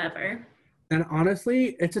death or whatever. And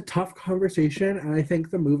honestly, it's a tough conversation, and I think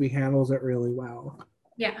the movie handles it really well.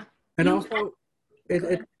 Yeah. And You also,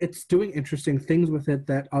 good. it's doing interesting things with it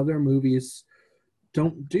that other movies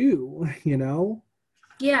don't do, you know?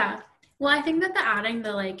 Yeah. Well, I think that the adding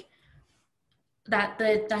the like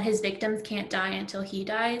that his victims can't die until he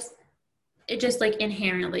dies, it just like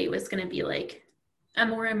inherently was going to be like a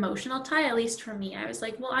more emotional tie, at least for me. I was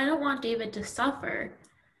like, well, I don't want David to suffer,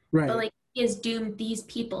 but Right. like he has doomed these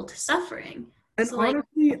people to suffering. And So like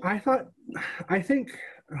honestly, I think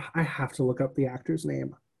I have to look up the actor's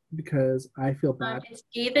name because I feel bad. it's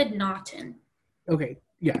David Naughton. Okay,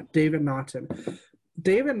 yeah, David Naughton.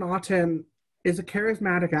 David Naughton is a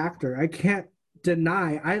charismatic actor. I can't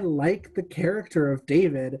deny I like the character of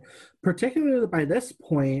David, particularly by this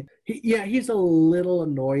point. He's a little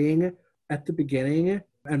annoying at the beginning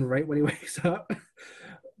and right when he wakes up.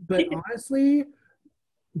 But honestly,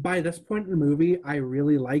 by this point in the movie, I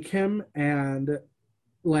really like him, and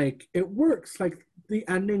like it works. Like the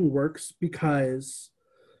ending works because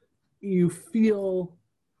you feel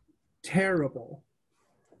terrible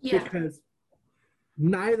Yeah, because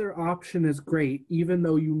neither option is great, even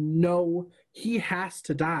though he has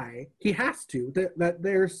to die. He has to.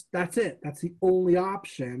 That's it. That's the only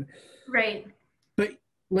option. right. But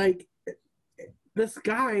like this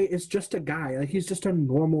guy is just a guy. Like he's just a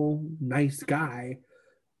normal, nice guy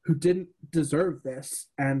who didn't deserve this.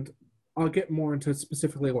 And I'll get more into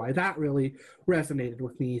specifically why that really resonated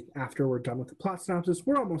with me after we're done with the plot synopsis.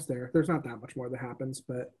 We're almost there. There's not that much more that happens,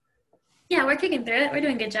 but Yeah, we're kicking through it. We're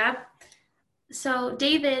doing a good job. So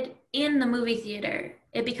David in the movie theater,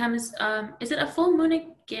 it becomes is it a full moon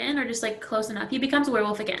again or just like close enough? He becomes a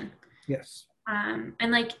werewolf again. yes.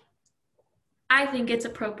 And like I think it's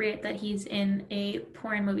appropriate that he's in a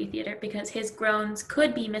porn movie theater because his groans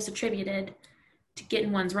could be misattributed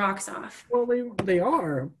getting one's rocks off. Well, they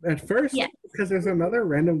are at first Yeah. because there's another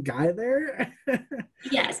random guy there.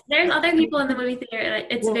 Yes, there's other people in the movie theater.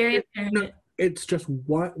 It's Well, very no, apparent. it's just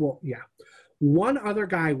one. Well, yeah, one other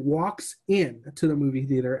guy walks in to the movie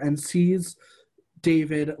theater and sees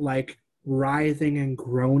David like writhing and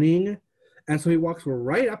groaning, and so he walks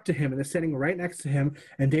right up to him and is sitting right next to him.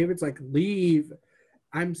 And David's like, "Leave,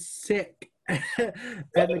 I'm sick." And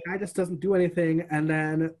the guy just doesn't do anything, and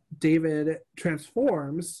then David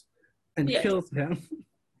transforms and Yeah, kills him.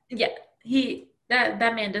 yeah.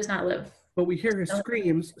 That man does not live. But we hear his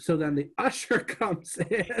screams, so then the usher comes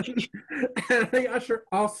in, and the usher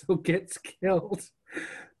also gets killed.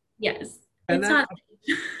 Yes, And it's then, not.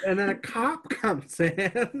 and then a cop comes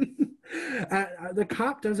in. The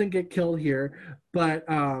cop doesn't get killed here, but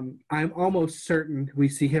I'm almost certain we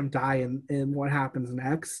see him die in what happens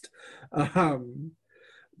next.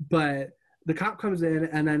 But the cop comes in,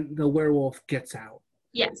 and then the werewolf gets out.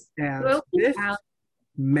 Yes. And Will this, out.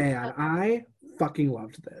 man, I fucking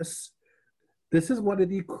loved this. This is one of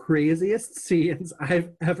the craziest scenes I've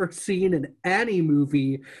ever seen in any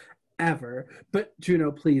movie ever. But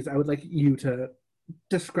Juno, please, I would like you to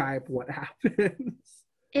describe what happens.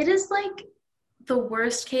 It is like the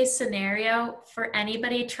worst case scenario for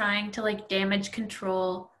anybody trying to like damage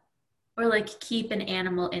control or like keep an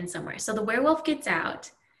animal in somewhere. So the werewolf gets out,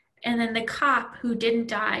 and then the cop who didn't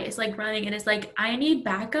die is like running and is like, I need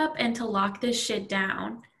backup and to lock this shit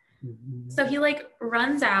down. So he like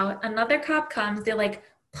runs out, another cop comes, they like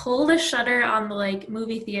pull the shutter on the like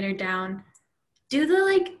movie theater down. Do the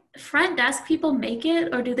like front desk people make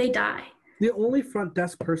it, or do they die? The only front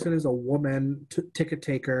desk person is a woman ticket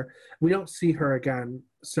taker. We don't see her again,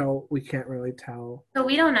 so we can't really tell. So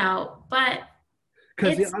we don't know, but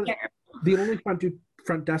Because it's terrible. the only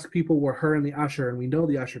front desk people were her and the usher, and we know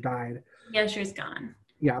the usher died. The usher's gone.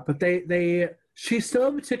 Yeah, but she's still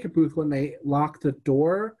in the ticket booth when they lock the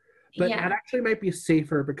door. But Yeah. that actually might be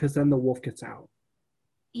safer because then the wolf gets out.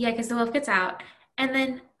 Yeah, because the wolf gets out, and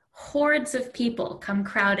then hordes of people come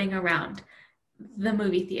crowding around the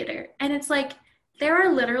movie theater. And it's like, there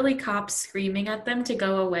are literally cops screaming at them to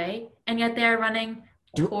go away, and yet they're running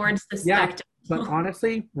towards the spectacle. But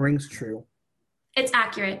honestly, rings true. It's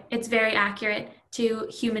accurate. It's very accurate to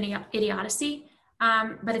human idiocy,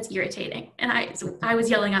 but it's irritating. And I was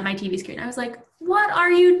yelling at my TV screen. I was like, what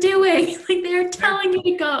are you doing? Like, they're telling you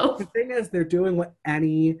to go. The thing is, they're doing what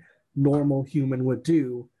any normal human would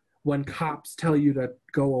do. When cops tell you to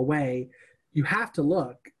go away, you have to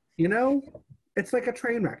look. You know? It's like a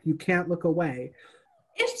train wreck. You can't look away.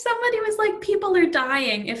 If somebody was like, people are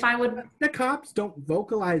dying, if I would... The cops don't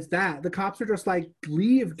vocalize that. The cops are just like,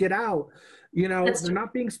 leave, get out. You know, they're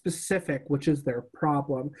not being specific, which is their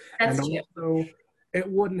problem. That's and true. Also, it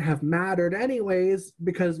wouldn't have mattered anyways,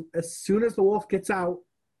 because as soon as the wolf gets out,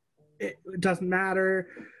 it doesn't matter.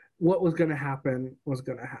 What was going to happen was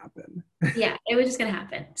going to happen. Yeah, it was just going to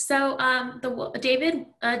happen. So David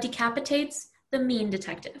decapitates the mean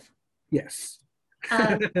detective. Yes.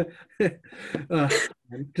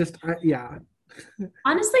 Yeah.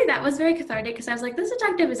 Honestly, that was very cathartic because I was like, this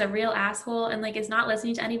detective is a real asshole and like is not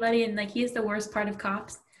listening to anybody, and like he's the worst part of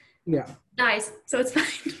cops. Yeah. Dies, so it's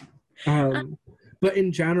fine. But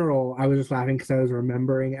in general, I was just laughing because I was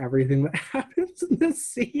remembering everything that happens in this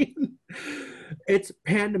scene. It's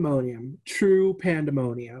pandemonium, true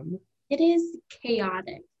pandemonium. It is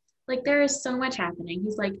chaotic. Like, there is so much happening.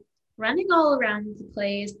 He's like running all around the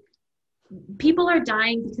place. People are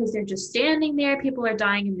dying because they're just standing there. People are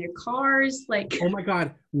dying in their cars. Like, oh my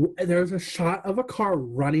God, there's a shot of a car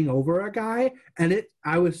running over a guy, and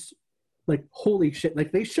I was like, holy shit.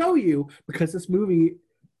 Like, they show you, because this movie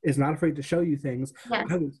is not afraid to show you things. yes.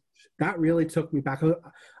 That really took me back.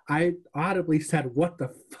 I audibly said, what the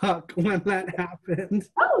fuck, when that happened.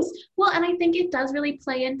 Oh, well, and I think it does really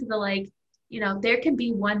play into the, like, you know, there can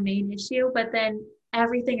be one main issue, but then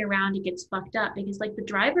everything around it gets fucked up because, like, the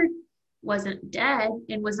driver wasn't dead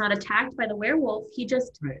and was not attacked by the werewolf. He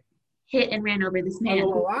just hit and ran over this man.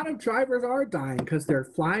 Although a lot of drivers are dying because they're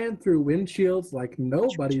flying through windshields like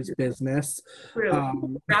nobody's business. True.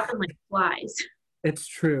 Dropping like flies. It's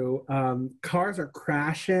true. Cars are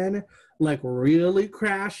crashing, like really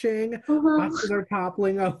crashing. Buses are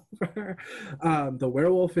toppling over. The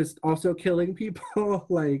werewolf is also killing people.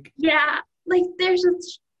 Like, yeah, like there's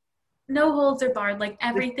just no holds are barred. Like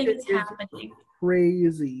everything is happening.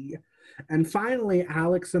 Crazy. And finally,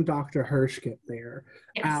 Alex and Dr. Hirsch get there.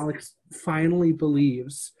 Yes. Alex finally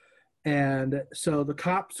believes. And so the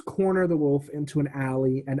cops corner the wolf into an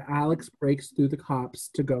alley, and Alex breaks through the cops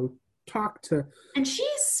to go talk to. And she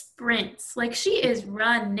sprints. Like, she is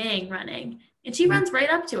running. And she runs right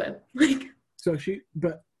up to him. Like, So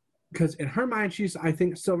but because in her mind, she's, I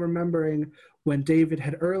think, still remembering when David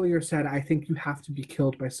had earlier said, I think you have to be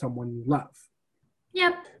killed by someone you love.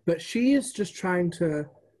 Yep. But she is just trying to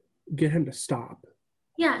get him to stop.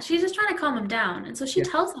 Yeah, she's just trying to calm him down. And so she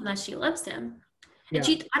tells him that she loves him.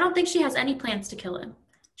 And I don't think she has any plans to kill him.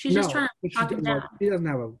 She's just trying to talk him down. He doesn't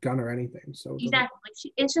have a gun or anything. So exactly.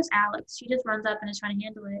 Like it's just Alex. She just runs up and is trying to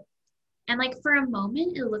handle it. And like for a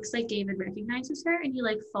moment, it looks like David recognizes her and he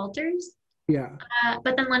like falters. Yeah.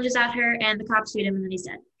 But then lunges at her and the cops shoot him and then he's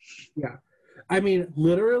dead. Yeah. I mean,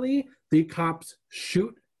 literally, the cops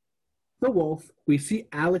shoot the wolf. We see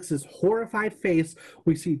Alex's horrified face.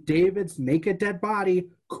 We see David's naked dead body.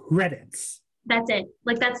 Credits. That's it.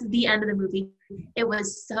 Like that's the end of the movie. It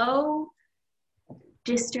was so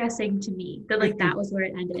distressing to me that like that was where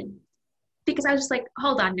it ended. Because I was just like,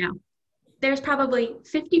 hold on now. There's probably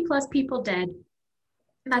 50 plus people dead.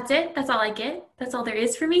 That's it? That's all I get? That's all there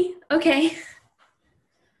is for me? Okay.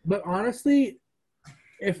 But honestly,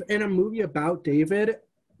 if in a movie about David,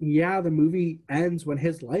 yeah, the movie ends when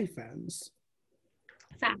his life ends.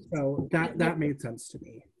 Fact. So that made sense to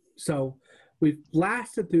me. So we've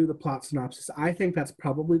blasted through the plot synopsis. I think that's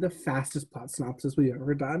probably the fastest plot synopsis we've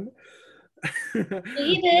ever done.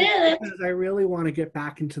 Because I really want to get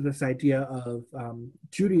back into this idea of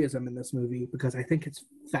Judaism in this movie because I think it's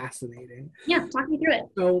fascinating. Yeah, talk me through it.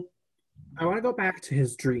 So I want to go back to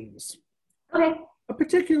his dreams. Okay. A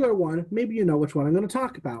particular one, maybe you know which one I'm going to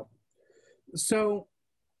talk about. So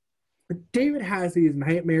David has these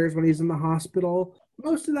nightmares when he's in the hospital.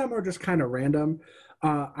 Most of them are just kind of random.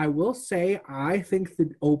 I will say I think the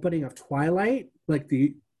opening of Twilight, like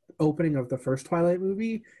the opening of the first Twilight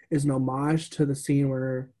movie, is an homage to the scene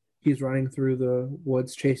where he's running through the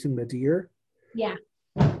woods chasing the deer. Yeah.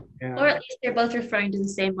 Or at least they're both referring to the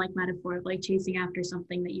same like metaphor of like chasing after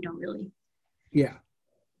something that you don't really. Yeah.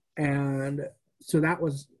 And so that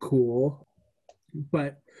was cool.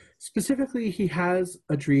 But specifically, he has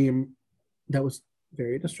a dream that was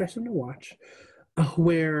very distressing to watch,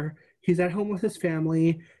 where he's at home with his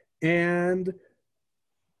family and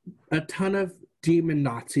a ton of demon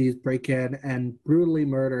Nazis break in and brutally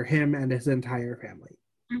murder him and his entire family.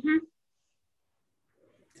 Mm-hmm.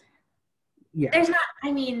 Yeah. There's not,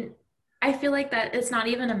 I mean, I feel like that it's not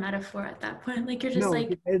even a metaphor at that point. Like you're just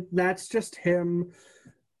that's just him.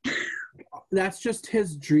 That's just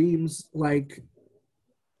his dreams, like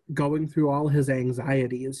going through all his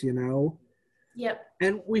anxieties, you know? Yep.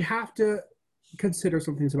 And we have to consider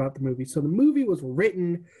some things about the movie. So the movie was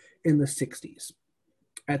written in the 60s.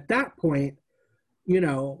 At that point, you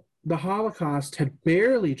know, the Holocaust had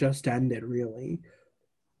barely just ended, really.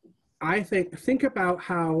 I think about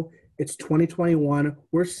how it's 2021.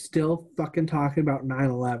 We're still fucking talking about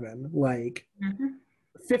 9/11. Like,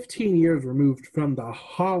 15 years removed from the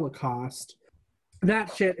Holocaust.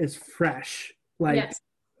 That shit is fresh. Like, yes.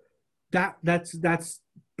 That's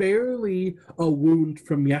barely a wound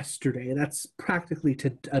from yesterday. That's practically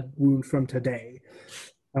a wound from today.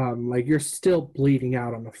 Like, you're still bleeding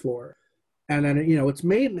out on the floor. And then, you know, it's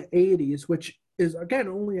made in the 80s, which is, again,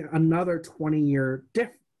 only another 20-year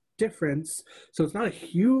difference. So it's not a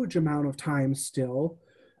huge amount of time still.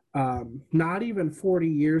 Not even 40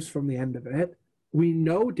 years from the end of it. We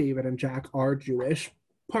know David and Jack are Jewish,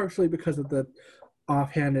 partially because of the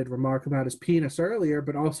offhanded remark about his penis earlier,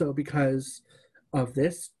 but also because of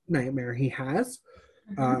this nightmare he has.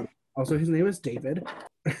 Also, his name is David.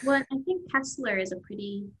 Well, I think Kessler is a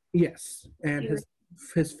pretty... Yes, and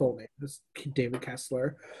his full name is David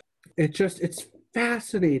Kessler. It's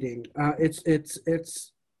fascinating.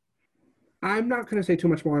 It's I'm not going to say too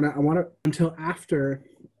much more on it. I want to, until after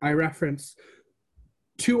I reference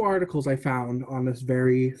 2 articles I found on this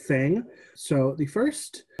very thing. So the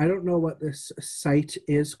first, I don't know what this site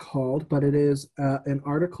is called, but it is an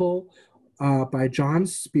article by John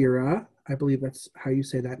Spira. I believe that's how you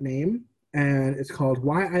say that name. And it's called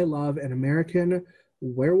Why I Love an American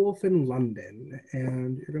Werewolf in London.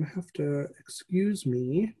 And you're going to have to excuse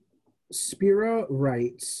me. Spira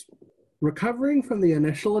writes, recovering from the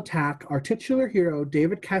initial attack, our titular hero,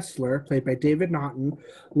 David Kessler, played by David Naughton,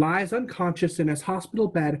 lies unconscious in his hospital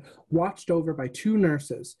bed, watched over by 2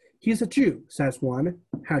 nurses. He's a Jew, says one.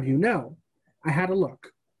 How do you know? I had a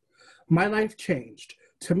look. My life changed.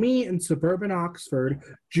 To me, in suburban Oxford,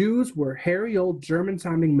 Jews were hairy old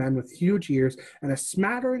German-sounding men with huge ears and a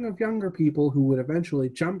smattering of younger people who would eventually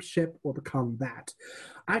jump ship or become that.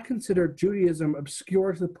 I considered Judaism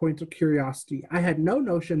obscure to the point of curiosity. I had no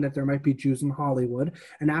notion that there might be Jews in Hollywood,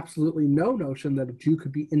 and absolutely no notion that a Jew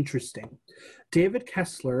could be interesting. David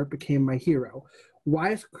Kessler became my hero.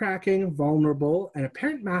 Wisecracking, vulnerable, an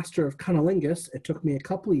apparent master of cunnilingus, it took me a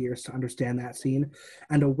couple of years to understand that scene,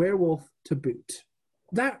 and a werewolf to boot.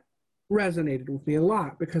 That resonated with me a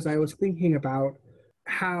lot because I was thinking about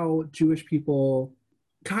how Jewish people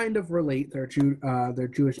kind of relate their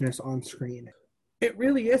Jewishness on screen. It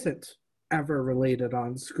really isn't ever related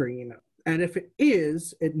on screen. And if it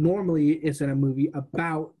is, it normally is in a movie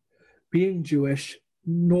about being Jewish,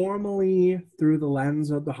 normally through the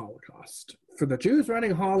lens of the Holocaust. For the Jews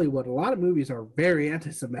running Hollywood, a lot of movies are very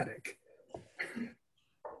anti-Semitic.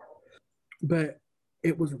 But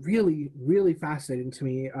it was really, really fascinating to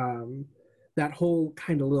me, that whole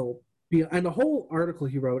kind of little... And the whole article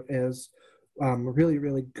he wrote is really,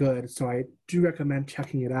 really good. So I do recommend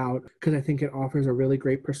checking it out because I think it offers a really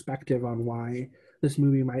great perspective on why this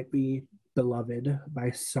movie might be beloved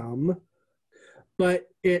by some. But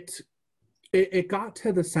it got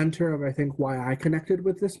to the center of, I think, why I connected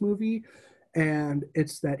with this movie. And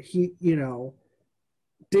it's that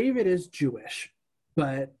David is Jewish,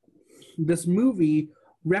 but this movie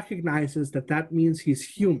recognizes that means he's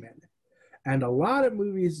human. And a lot of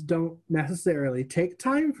movies don't necessarily take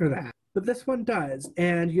time for that, but this one does.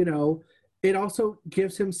 And, it also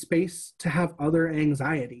gives him space to have other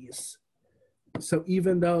anxieties. So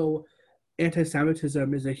even though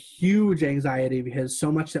anti-Semitism is a huge anxiety of his,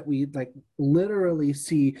 so much that we literally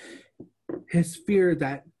see his fear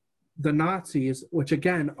that the Nazis, which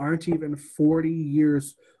again aren't even 40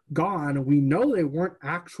 years gone, we know they weren't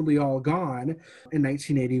actually all gone in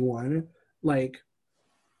 1981,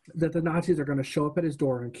 that the Nazis are going to show up at his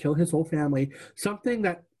door and kill his whole family, something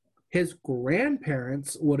that his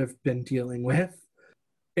grandparents would have been dealing with.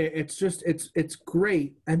 It's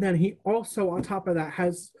great. And then he also, on top of that,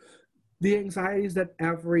 has the anxieties that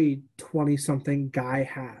every 20-something guy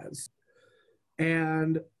has.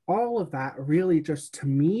 And all of that really just, to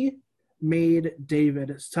me, made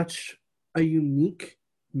David such a unique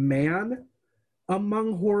man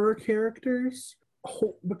among horror characters.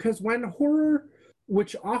 Because when horror,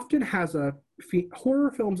 which often has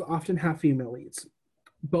horror films often have female leads,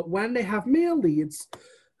 but when they have male leads,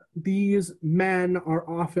 these men are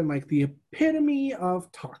often the epitome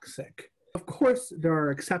of toxic. Of course, there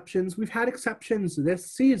are exceptions. We've had exceptions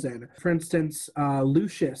this season. For instance,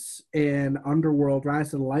 Lucius in Underworld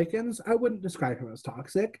Rise of the Lycans, I wouldn't describe him as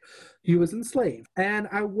toxic. He was enslaved. And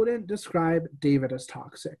I wouldn't describe David as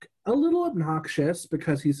toxic. A little obnoxious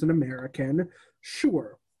because he's an American,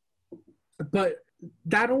 sure. But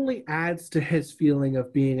that only adds to his feeling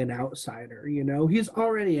of being an outsider, He's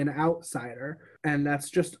already an outsider, and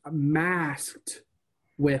that's just masked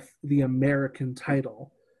with the American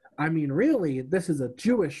title. I mean, really, this is a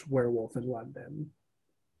Jewish werewolf in London.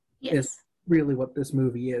 Yes. Is really what this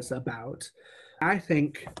movie is about. I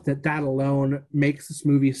think that alone makes this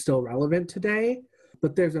movie still relevant today.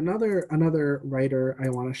 But there's another writer I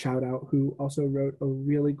want to shout out who also wrote a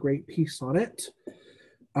really great piece on it.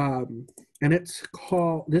 And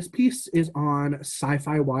this piece is on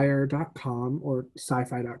sci-fi-wire.com or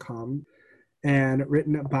sci-fi.com and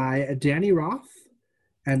written by Danny Roth.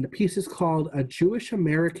 And the piece is called A Jewish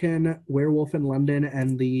American Werewolf in London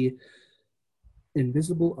and the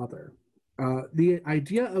Invisible Other. The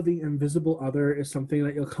idea of the invisible other is something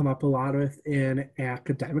that you'll come up a lot with in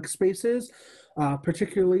academic spaces,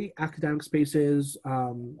 particularly academic spaces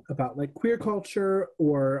about queer culture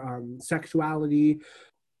or sexuality,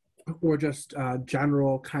 or just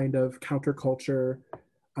general kind of counterculture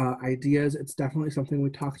ideas. It's definitely something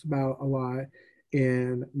we talked about a lot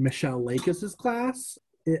in Michelle Lakis's class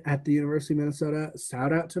at the University of Minnesota.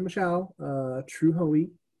 Shout out to Michelle, true homie.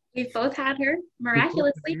 We've both had her.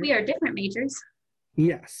 Miraculously, we are different majors.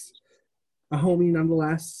 Yes. A homie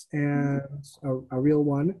nonetheless, and a real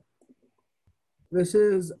one. This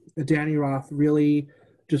is Danny Roth really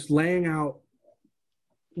just laying out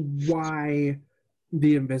why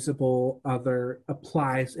the invisible other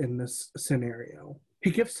applies in this scenario.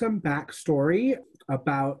 He gives some backstory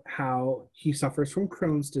about how he suffers from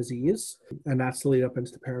Crohn's disease, and that's the lead up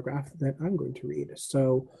into the paragraph that I'm going to read.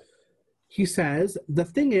 So he says, "The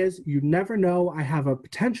thing is, you never know I have a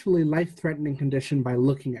potentially life-threatening condition by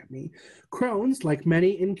looking at me. Crohn's, like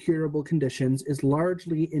many incurable conditions, is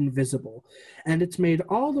largely invisible, and it's made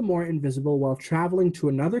all the more invisible while traveling to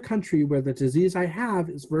another country where the disease I have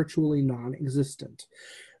is virtually non-existent.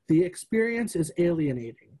 The experience is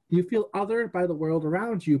alienating. You feel othered by the world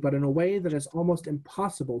around you, but in a way that is almost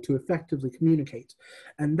impossible to effectively communicate.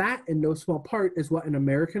 And that, in no small part, is what An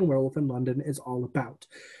American Werewolf in London is all about.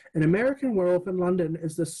 An American Werewolf in London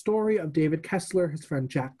is the story of David Kessler, his friend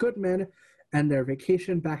Jack Goodman, and their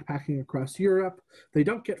vacation backpacking across Europe. They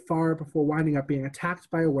don't get far before winding up being attacked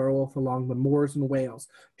by a werewolf along the moors in Wales.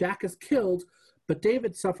 Jack is killed, but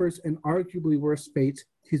David suffers an arguably worse fate.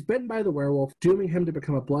 He's bitten by the werewolf, dooming him to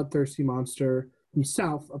become a bloodthirsty monster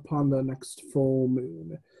himself upon the next full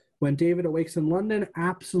moon. When David awakes in London,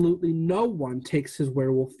 absolutely no one takes his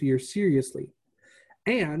werewolf fear seriously.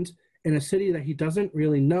 And in a city that he doesn't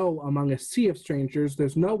really know among a sea of strangers,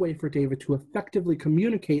 there's no way for David to effectively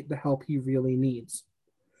communicate the help he really needs.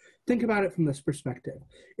 Think about it from this perspective.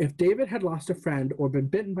 If David had lost a friend or been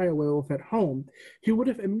bitten by a werewolf at home, he would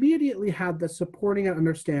have immediately had the supporting and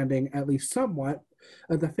understanding, at least somewhat,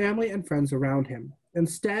 of the family and friends around him.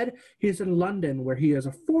 Instead, he's in London, where he is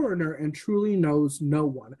a foreigner and truly knows no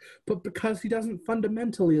one. But because he doesn't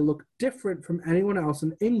fundamentally look different from anyone else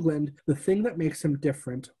in England, the thing that makes him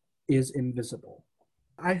different is invisible.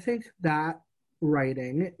 I think that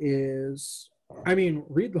writing is,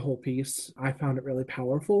 read the whole piece. I found it really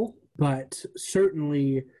powerful, but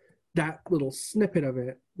certainly that little snippet of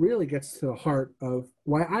it really gets to the heart of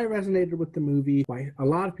why I resonated with the movie, why a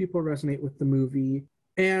lot of people resonate with the movie.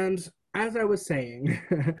 And as I was saying,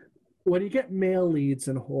 when you get male leads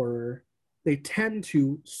in horror, they tend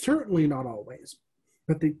to, certainly not always,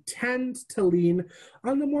 but they tend to lean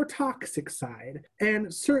on the more toxic side.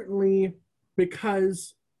 And certainly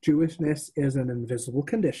because Jewishness is an invisible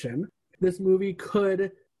condition, this movie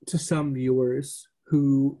could, to some viewers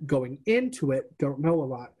who going into it don't know a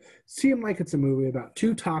lot, seem like it's a movie about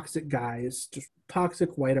two toxic guys, just toxic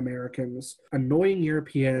white Americans, annoying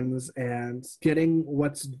Europeans, and getting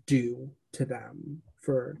what's due to them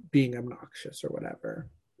for being obnoxious or whatever.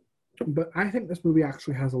 But I think this movie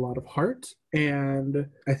actually has a lot of heart, and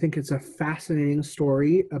I think it's a fascinating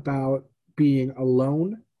story about being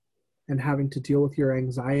alone and having to deal with your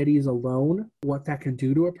anxieties alone, what that can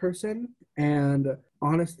do to a person, and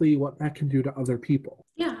honestly, what that can do to other people.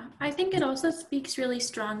 Yeah, I think it also speaks really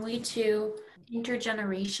strongly to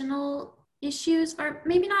intergenerational issues, or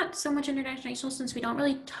maybe not so much intergenerational, since we don't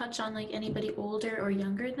really touch on like anybody older or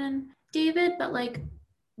younger than David, but like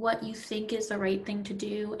what you think is the right thing to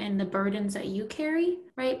do and the burdens that you carry,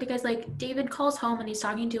 right? Because like David calls home and he's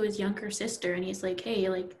talking to his younger sister and he's like, hey,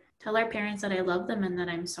 like tell our parents that I love them and that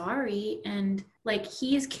I'm sorry. And like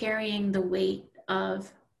he's carrying the weight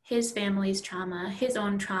of his family's trauma, his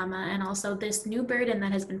own trauma, and also this new burden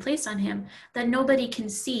that has been placed on him that nobody can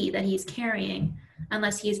see that he's carrying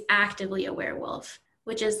unless he's actively a werewolf,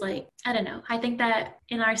 which is like, I don't know. I think that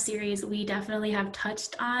in our series, we definitely have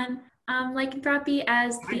touched on lycanthropy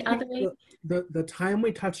as the other way. The time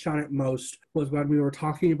we touched on it most was when we were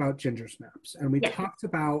talking about ginger snaps, and we talked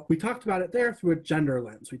about it there through a gender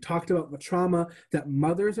lens. We talked about the trauma that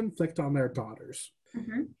mothers inflict on their daughters.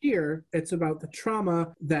 Mm-hmm. Here, it's about the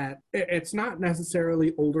trauma that it's not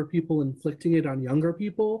necessarily older people inflicting it on younger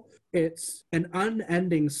people. It's an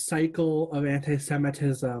unending cycle of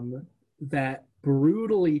anti-Semitism that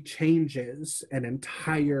brutally changes an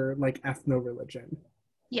entire like ethno-religion.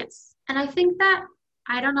 Yes. And I think that,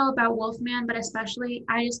 I don't know about Wolfman, but especially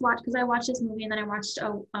I just watched, because I watched this movie and then I watched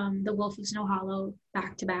The Wolf of Snow Hollow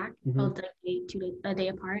back to back, both a day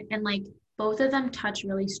apart. And like both of them touch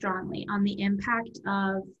really strongly on the impact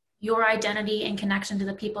of your identity and connection to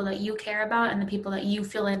the people that you care about and the people that you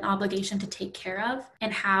feel an obligation to take care of,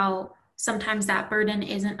 and how sometimes that burden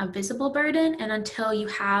isn't a visible burden, and until you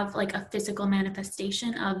have like a physical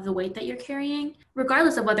manifestation of the weight that you're carrying,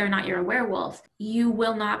 regardless of whether or not you're a werewolf, you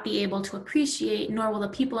will not be able to appreciate, nor will the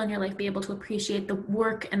people in your life be able to appreciate the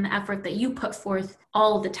work and the effort that you put forth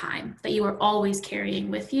all the time, that you are always carrying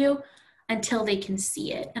with you, until they can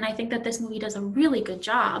see it. And I think that this movie does a really good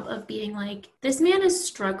job of being like, this man is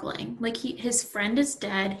struggling. Like his friend is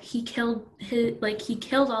dead. He killed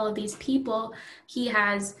all of these people. He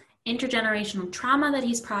has intergenerational trauma that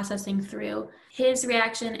he's processing through. His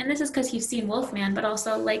reaction, and this is because he's seen Wolfman, but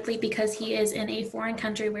also likely because he is in a foreign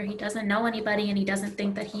country where he doesn't know anybody and he doesn't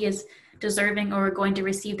think that he is deserving or going to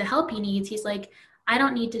receive the help he needs. He's like, I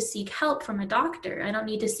don't need to seek help from a doctor. I don't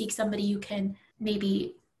need to seek somebody who can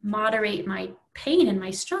maybe moderate my pain and my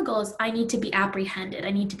struggles. I need to be apprehended. I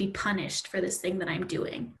need to be punished for this thing that I'm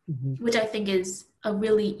doing, which I think is a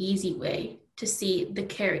really easy way to see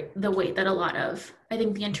the weight that a lot of, I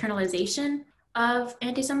think the internalization of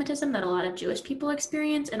anti-Semitism that a lot of Jewish people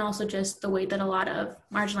experience, and also just the weight that a lot of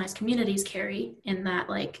marginalized communities carry, in that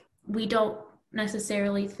like we don't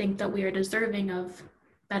necessarily think that we are deserving of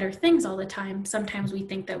better things all the time. Sometimes we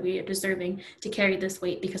think that we are deserving to carry this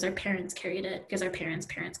weight because our parents carried it, because our parents'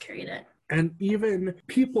 parents carried it. And even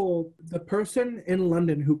people, the person in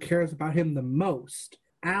London who cares about him the most,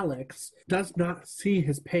 Alex, does not see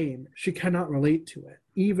his pain. She cannot relate to it.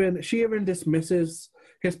 she even dismisses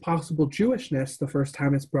his possible Jewishness the first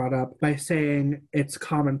time it's brought up by saying it's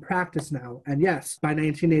common practice now. And yes, by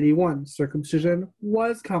 1981, circumcision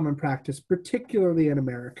was common practice, particularly in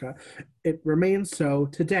America. It remains so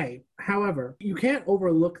today. However, you can't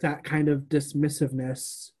overlook that kind of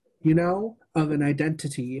dismissiveness, of an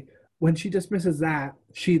identity. When she dismisses that,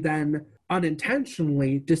 she then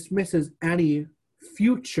unintentionally dismisses any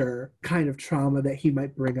future kind of trauma that he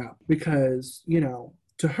might bring up because,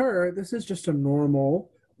 to her, this is just a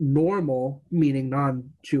normal, meaning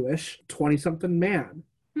non-Jewish, 20-something man,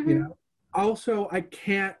 Also, I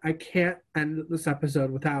can't end this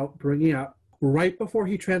episode without bringing up right before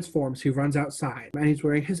he transforms, he runs outside and he's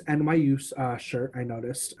wearing his NYU shirt, I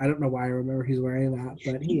noticed. I don't know why I remember he's wearing that,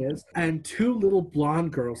 but he is. And two little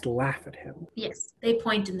blonde girls laugh at him. Yes, they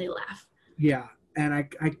point and they laugh. Yeah, and I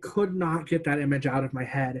could not get that image out of my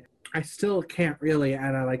head. I still can't really,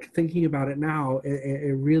 and I like thinking about it now,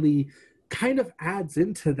 it really kind of adds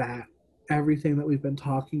into that, everything that we've been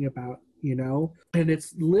talking about, And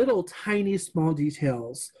it's little tiny small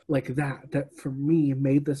details like that for me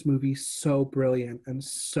made this movie so brilliant and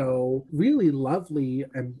so really lovely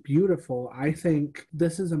and beautiful. I think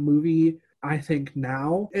this is a movie,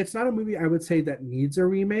 now, it's not a movie I would say that needs a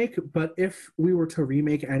remake, but if we were to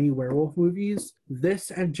remake any werewolf movies, this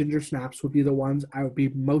and Ginger Snaps would be the ones I would be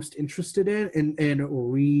most interested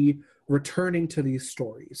in returning to these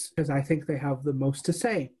stories, because I think they have the most to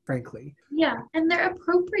say, frankly. Yeah, and they're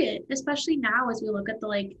appropriate, especially now as we look at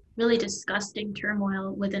the really disgusting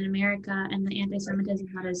turmoil within America and the anti-Semitism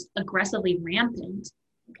that is aggressively rampant.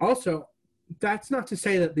 Also, that's not to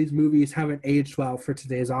say that these movies haven't aged well for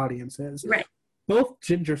today's audiences. Right. Both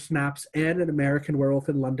Ginger Snaps and An American Werewolf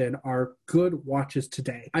in London are good watches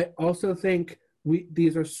today. I also think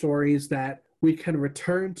these are stories that we can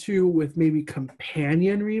return to with maybe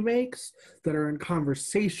companion remakes that are in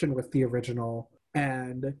conversation with the original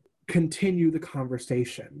and continue the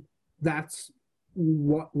conversation. That's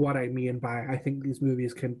what I mean by I think these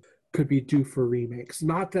movies could be due for remakes.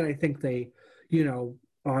 Not that I think they,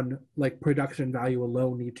 on production value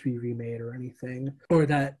alone need to be remade or anything, or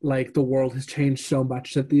that the world has changed so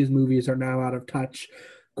much that these movies are now out of touch.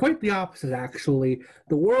 Quite the opposite, actually.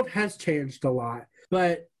 The world has changed a lot,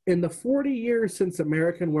 but in the 40 years since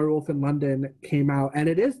American Werewolf in London came out, and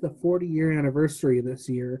it is the 40-year anniversary this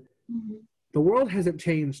year, the world hasn't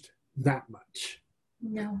changed that much.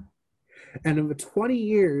 No. And in the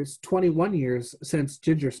 21 years since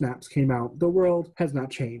Ginger Snaps came out, the world has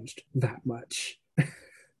not changed that much.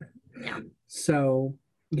 Yeah. So,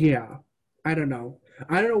 yeah, I don't know.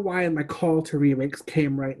 I don't know why my call to remakes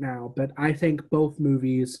came right now, but I think both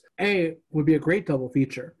movies, A, would be a great double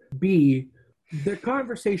feature. B, the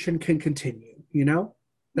conversation can continue,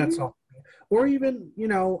 That's all. Or even,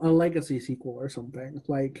 a legacy sequel or something.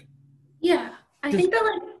 Yeah, I think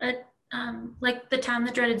that the Town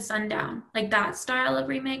That Dreaded Sundown, that style of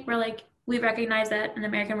remake where we recognize that an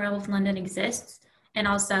American Werewolf in London exists. And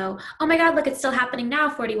also, oh my God, look, it's still happening now,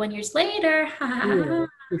 41 years later. Yeah,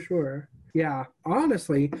 for sure. Yeah,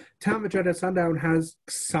 honestly, Town That Dreaded Sundown has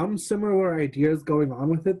some similar ideas going on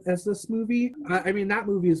with it as this movie. I mean, that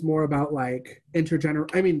movie is more about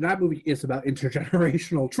that movie is about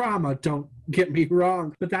intergenerational trauma, don't get me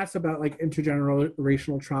wrong, but that's about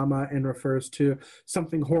intergenerational trauma and refers to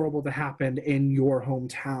something horrible that happened in your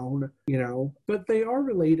hometown, but they are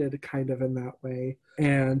related kind of in that way.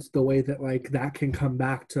 And the way that that can come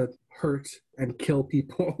back to hurt and kill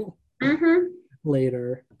people.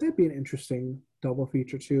 Later. That'd be an interesting double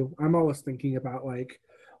feature too. I'm always thinking about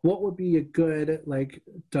what would be a good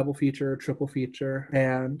double feature or triple feature,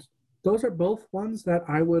 and those are both ones that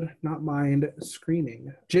I would not mind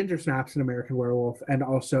screening. Ginger Snaps and American Werewolf, and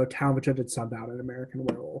also Town That Dreaded Sundown and American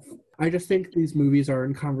Werewolf. I just think these movies are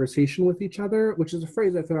in conversation with each other, which is a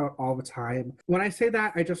phrase I throw out all the time. When I say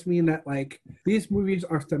that, I just mean that these movies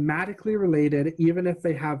are thematically related, even if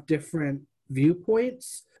they have different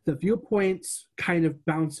viewpoints. The viewpoints kind of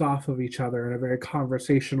bounce off of each other in a very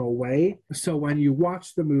conversational way. So when you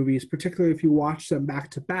watch the movies, particularly if you watch them back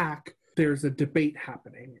to back, there's a debate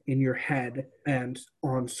happening in your head and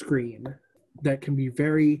on screen that can be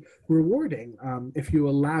very rewarding if you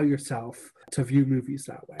allow yourself to view movies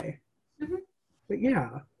that way. But yeah,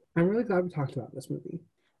 I'm really glad we talked about this movie.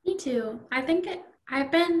 Me too. I think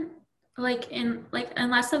I've been in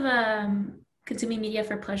less of a consuming media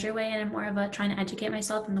for pleasure way and more of a trying to educate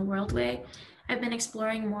myself in the world way. I've been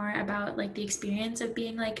exploring more about the experience of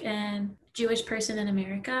being a Jewish person in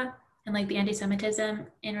America and like the anti-Semitism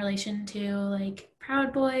in relation to like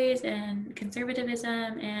Proud Boys and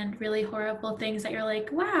conservatism and really horrible things that you're like,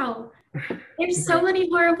 wow, there's so Right. many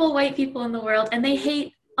horrible white people in the world and they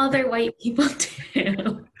hate other white people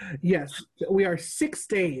too. Yes, we are 6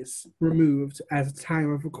 days removed at the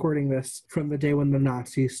time of recording this from the day when the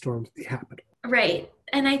Nazis stormed the Capitol. Right.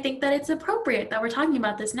 And I think that it's appropriate that we're talking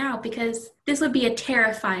about this now because this would be a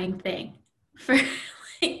terrifying thing for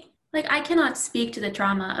like I cannot speak to the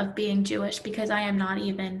trauma of being Jewish because I am not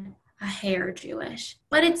even a hair Jewish.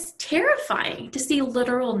 But it's terrifying to see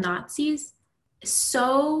literal Nazis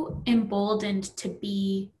so emboldened to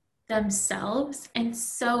be themselves and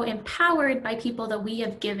so empowered by people that we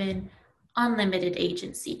have given unlimited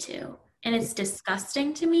agency to. And it's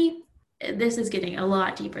disgusting to me. This is getting a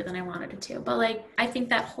lot deeper than I wanted it to. But like I think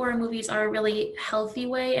that horror movies are a really healthy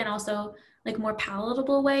way and also like more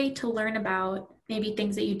palatable way to learn about maybe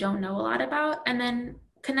things that you don't know a lot about and then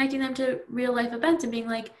connecting them to real life events and being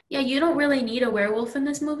like, yeah, you don't really need a werewolf in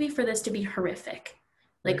this movie for this to be horrific.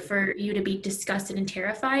 Like for you to be disgusted and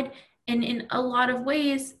terrified. And in a lot of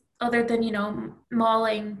ways, other than,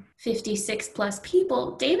 mauling 56 plus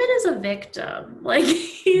people, David is a victim. Like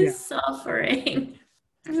he's suffering.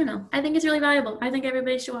 I don't know. I think it's really valuable. I think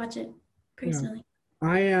everybody should watch it, personally. Yeah.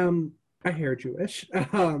 I am a hair Jewish.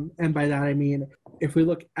 And by that I mean, if we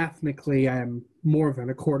look ethnically, I am more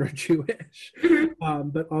than a quarter Jewish.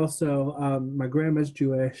 But also, my grandma's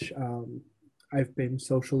Jewish. I've been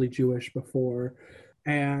socially Jewish before.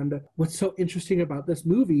 And what's so interesting about this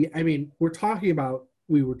movie, I mean,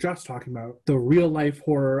 we were just talking about the real life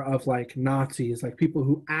horror of like Nazis, like people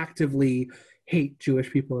who actively hate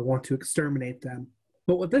Jewish people and want to exterminate them.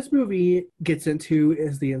 But what this movie gets into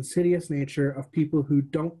is the insidious nature of people who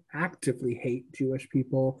don't actively hate Jewish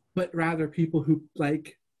people, but rather people who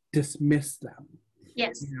like dismiss them.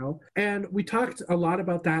 Yes. And we talked a lot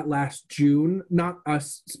about that last June, not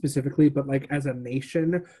us specifically, but like as a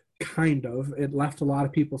nation, kind of. It left a lot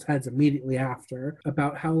of people's heads immediately after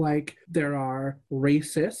about how like there are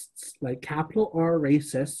racists, like capital R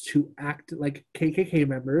racists who act like KKK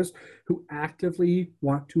members who actively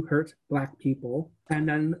want to hurt Black people. And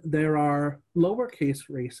then there are lowercase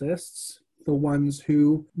racists, the ones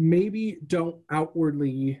who maybe don't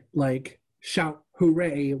outwardly like shout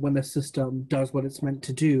hooray when the system does what it's meant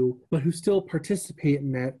to do, but who still participate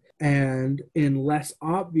in it and in less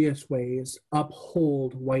obvious ways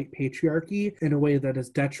uphold white patriarchy in a way that is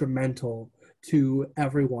detrimental to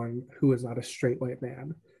everyone who is not a straight white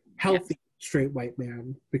man. Healthy straight white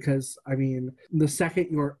man, because I mean, the second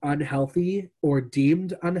you're unhealthy or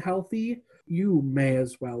deemed unhealthy, you may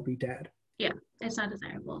as well be dead. Yeah, it's not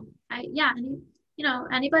desirable.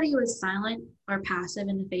 Anybody who is silent or passive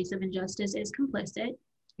in the face of injustice is complicit.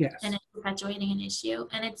 Yes. And it's perpetuating an issue.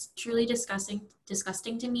 And it's truly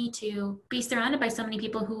disgusting to me to be surrounded by so many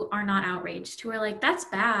people who are not outraged, who are like, that's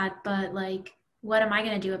bad, but like, what am I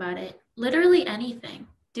going to do about it? Literally anything.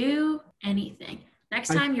 Do anything. Next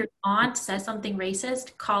time your aunt says something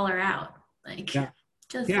racist, call her out. Like,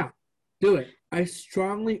 do it. I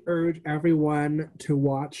strongly urge everyone to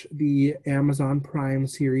watch the Amazon Prime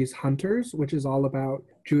series Hunters, which is all about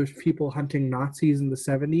Jewish people hunting Nazis in the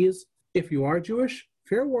 70s. If you are Jewish,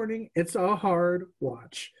 fair warning, it's a hard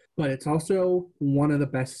watch, but it's also one of the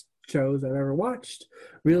best shows I've ever watched.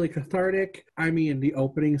 Really cathartic. I mean, the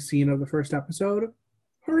opening scene of the first episode,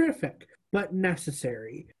 horrific, but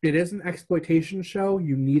necessary. It is an exploitation show.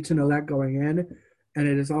 You need to know that going in. And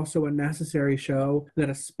it is also a necessary show that,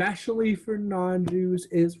 especially for non-Jews,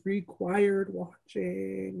 is required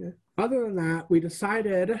watching. Other than that, we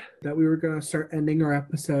decided that we were going to start ending our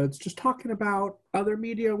episodes just talking about other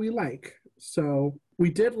media we like. So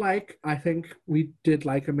I think we did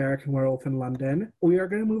like American Werewolf in London. We are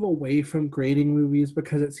going to move away from grading movies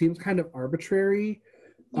because it seems kind of arbitrary.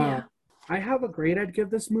 Yeah. I have a grade I'd give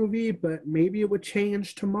this movie, but maybe it would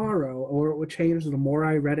change tomorrow, or it would change the more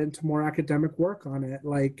I read into more academic work on it,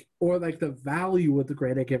 or the value of the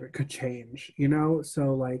grade I give it could change,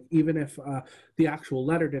 So like even if the actual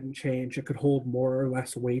letter didn't change, it could hold more or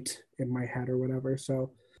less weight in my head or whatever.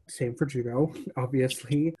 So same for Judo,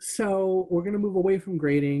 obviously. So we're going to move away from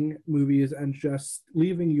grading movies and just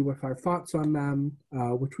leaving you with our thoughts on them,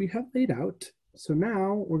 which we have laid out. So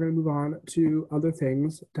now we're going to move on to other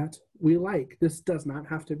things that we like. This does not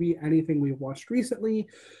have to be anything we've watched recently.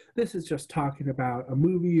 This is just talking about a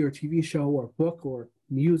movie or TV show or book or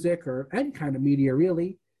music or any kind of media,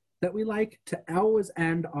 really, that we like to always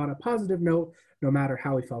end on a positive note, no matter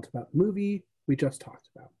how we felt about the movie we just talked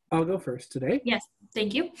about. I'll go first today. Yes,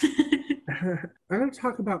 thank you. I'm going to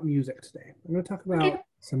talk about music today. I'm going to talk about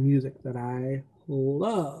some music that I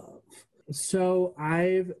love. So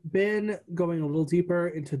I've been going a little deeper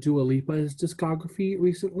into Dua Lipa's discography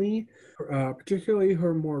recently, particularly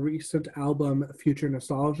her more recent album, Future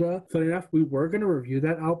Nostalgia. Funny enough, we were going to review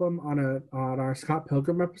that album on our Scott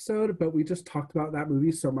Pilgrim episode, but we just talked about that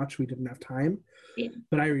movie so much we didn't have time. Yeah.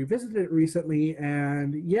 But I revisited it recently,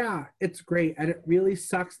 and yeah, it's great. And it really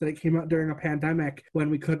sucks that it came out during a pandemic when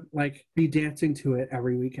we couldn't like be dancing to it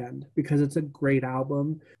every weekend, because it's a great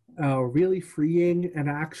album, really freeing, and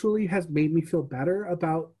actually has made me feel better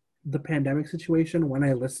about the pandemic situation when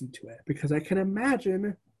I listen to it, because I can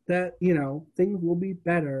imagine that, you know, things will be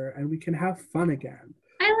better and we can have fun again.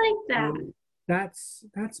 I like that.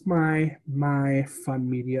 That's my fun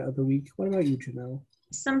media of the week. What about you, Janelle?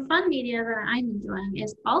 Some fun media that I'm enjoying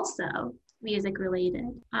is also music related.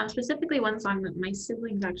 Specifically, one song that my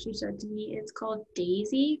siblings actually showed to me. It's called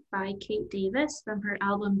Daisy by Kate Davis from her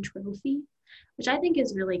album Trophy, which I think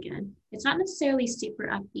is really good. It's not necessarily super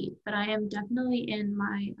upbeat, but I am definitely in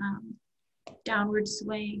my downward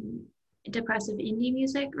swing depressive indie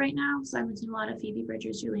music right now. So I'm listening to a lot of Phoebe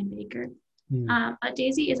Bridgers, Julian Baker. But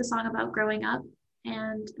Daisy is a song about growing up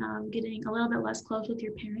and getting a little bit less close with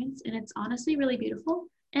your parents. And it's honestly really beautiful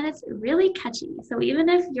and it's really catchy. So even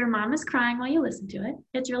if your mom is crying while you listen to it,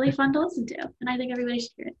 it's really fun to listen to. And I think everybody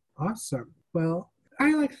should hear it. Awesome. Well,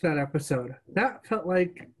 I liked that episode. That felt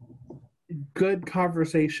like good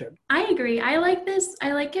conversation. I agree. I like this.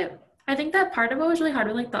 I like it. I think that part of what was really hard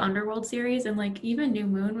with like the Underworld series and like even New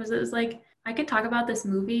Moon was it was like I could talk about this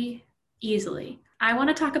movie easily. I want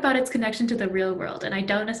to talk about its connection to the real world, and I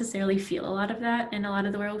don't necessarily feel a lot of that in a lot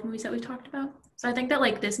of the werewolf movies that we've talked about. So I think that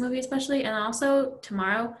like this movie especially, and also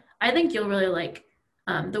Tomorrow, I think you'll really like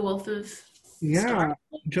The Wolf of Yeah,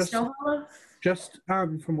 Snow Hollow. Just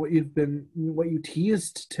from what you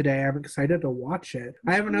teased today, I'm excited to watch it.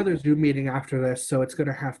 I have another Zoom meeting after this, so it's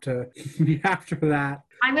gonna have to be after that.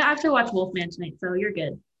 I'm gonna have to watch Wolfman tonight, so you're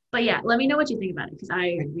good. But yeah, let me know what you think about it because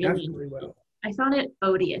I really definitely will. I found it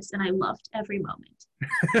odious and I loved every moment.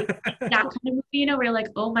 That kind of movie, you know, where you're like,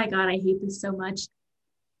 oh my God, I hate this so much.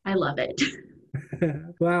 I love it.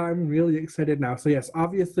 Well, I'm really excited now. So yes,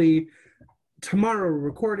 obviously tomorrow we're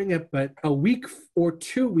recording it, but a week or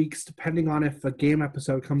 2 weeks, depending on if a game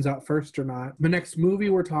episode comes out first or not. The next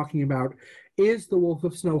movie we're talking about is The Wolf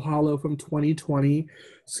of Snow Hollow from 2020.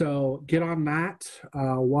 So get on that,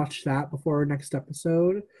 watch that before our next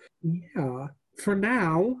episode. Yeah. For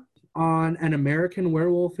now, on An American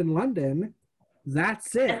Werewolf in London,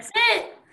 that's it. That's it.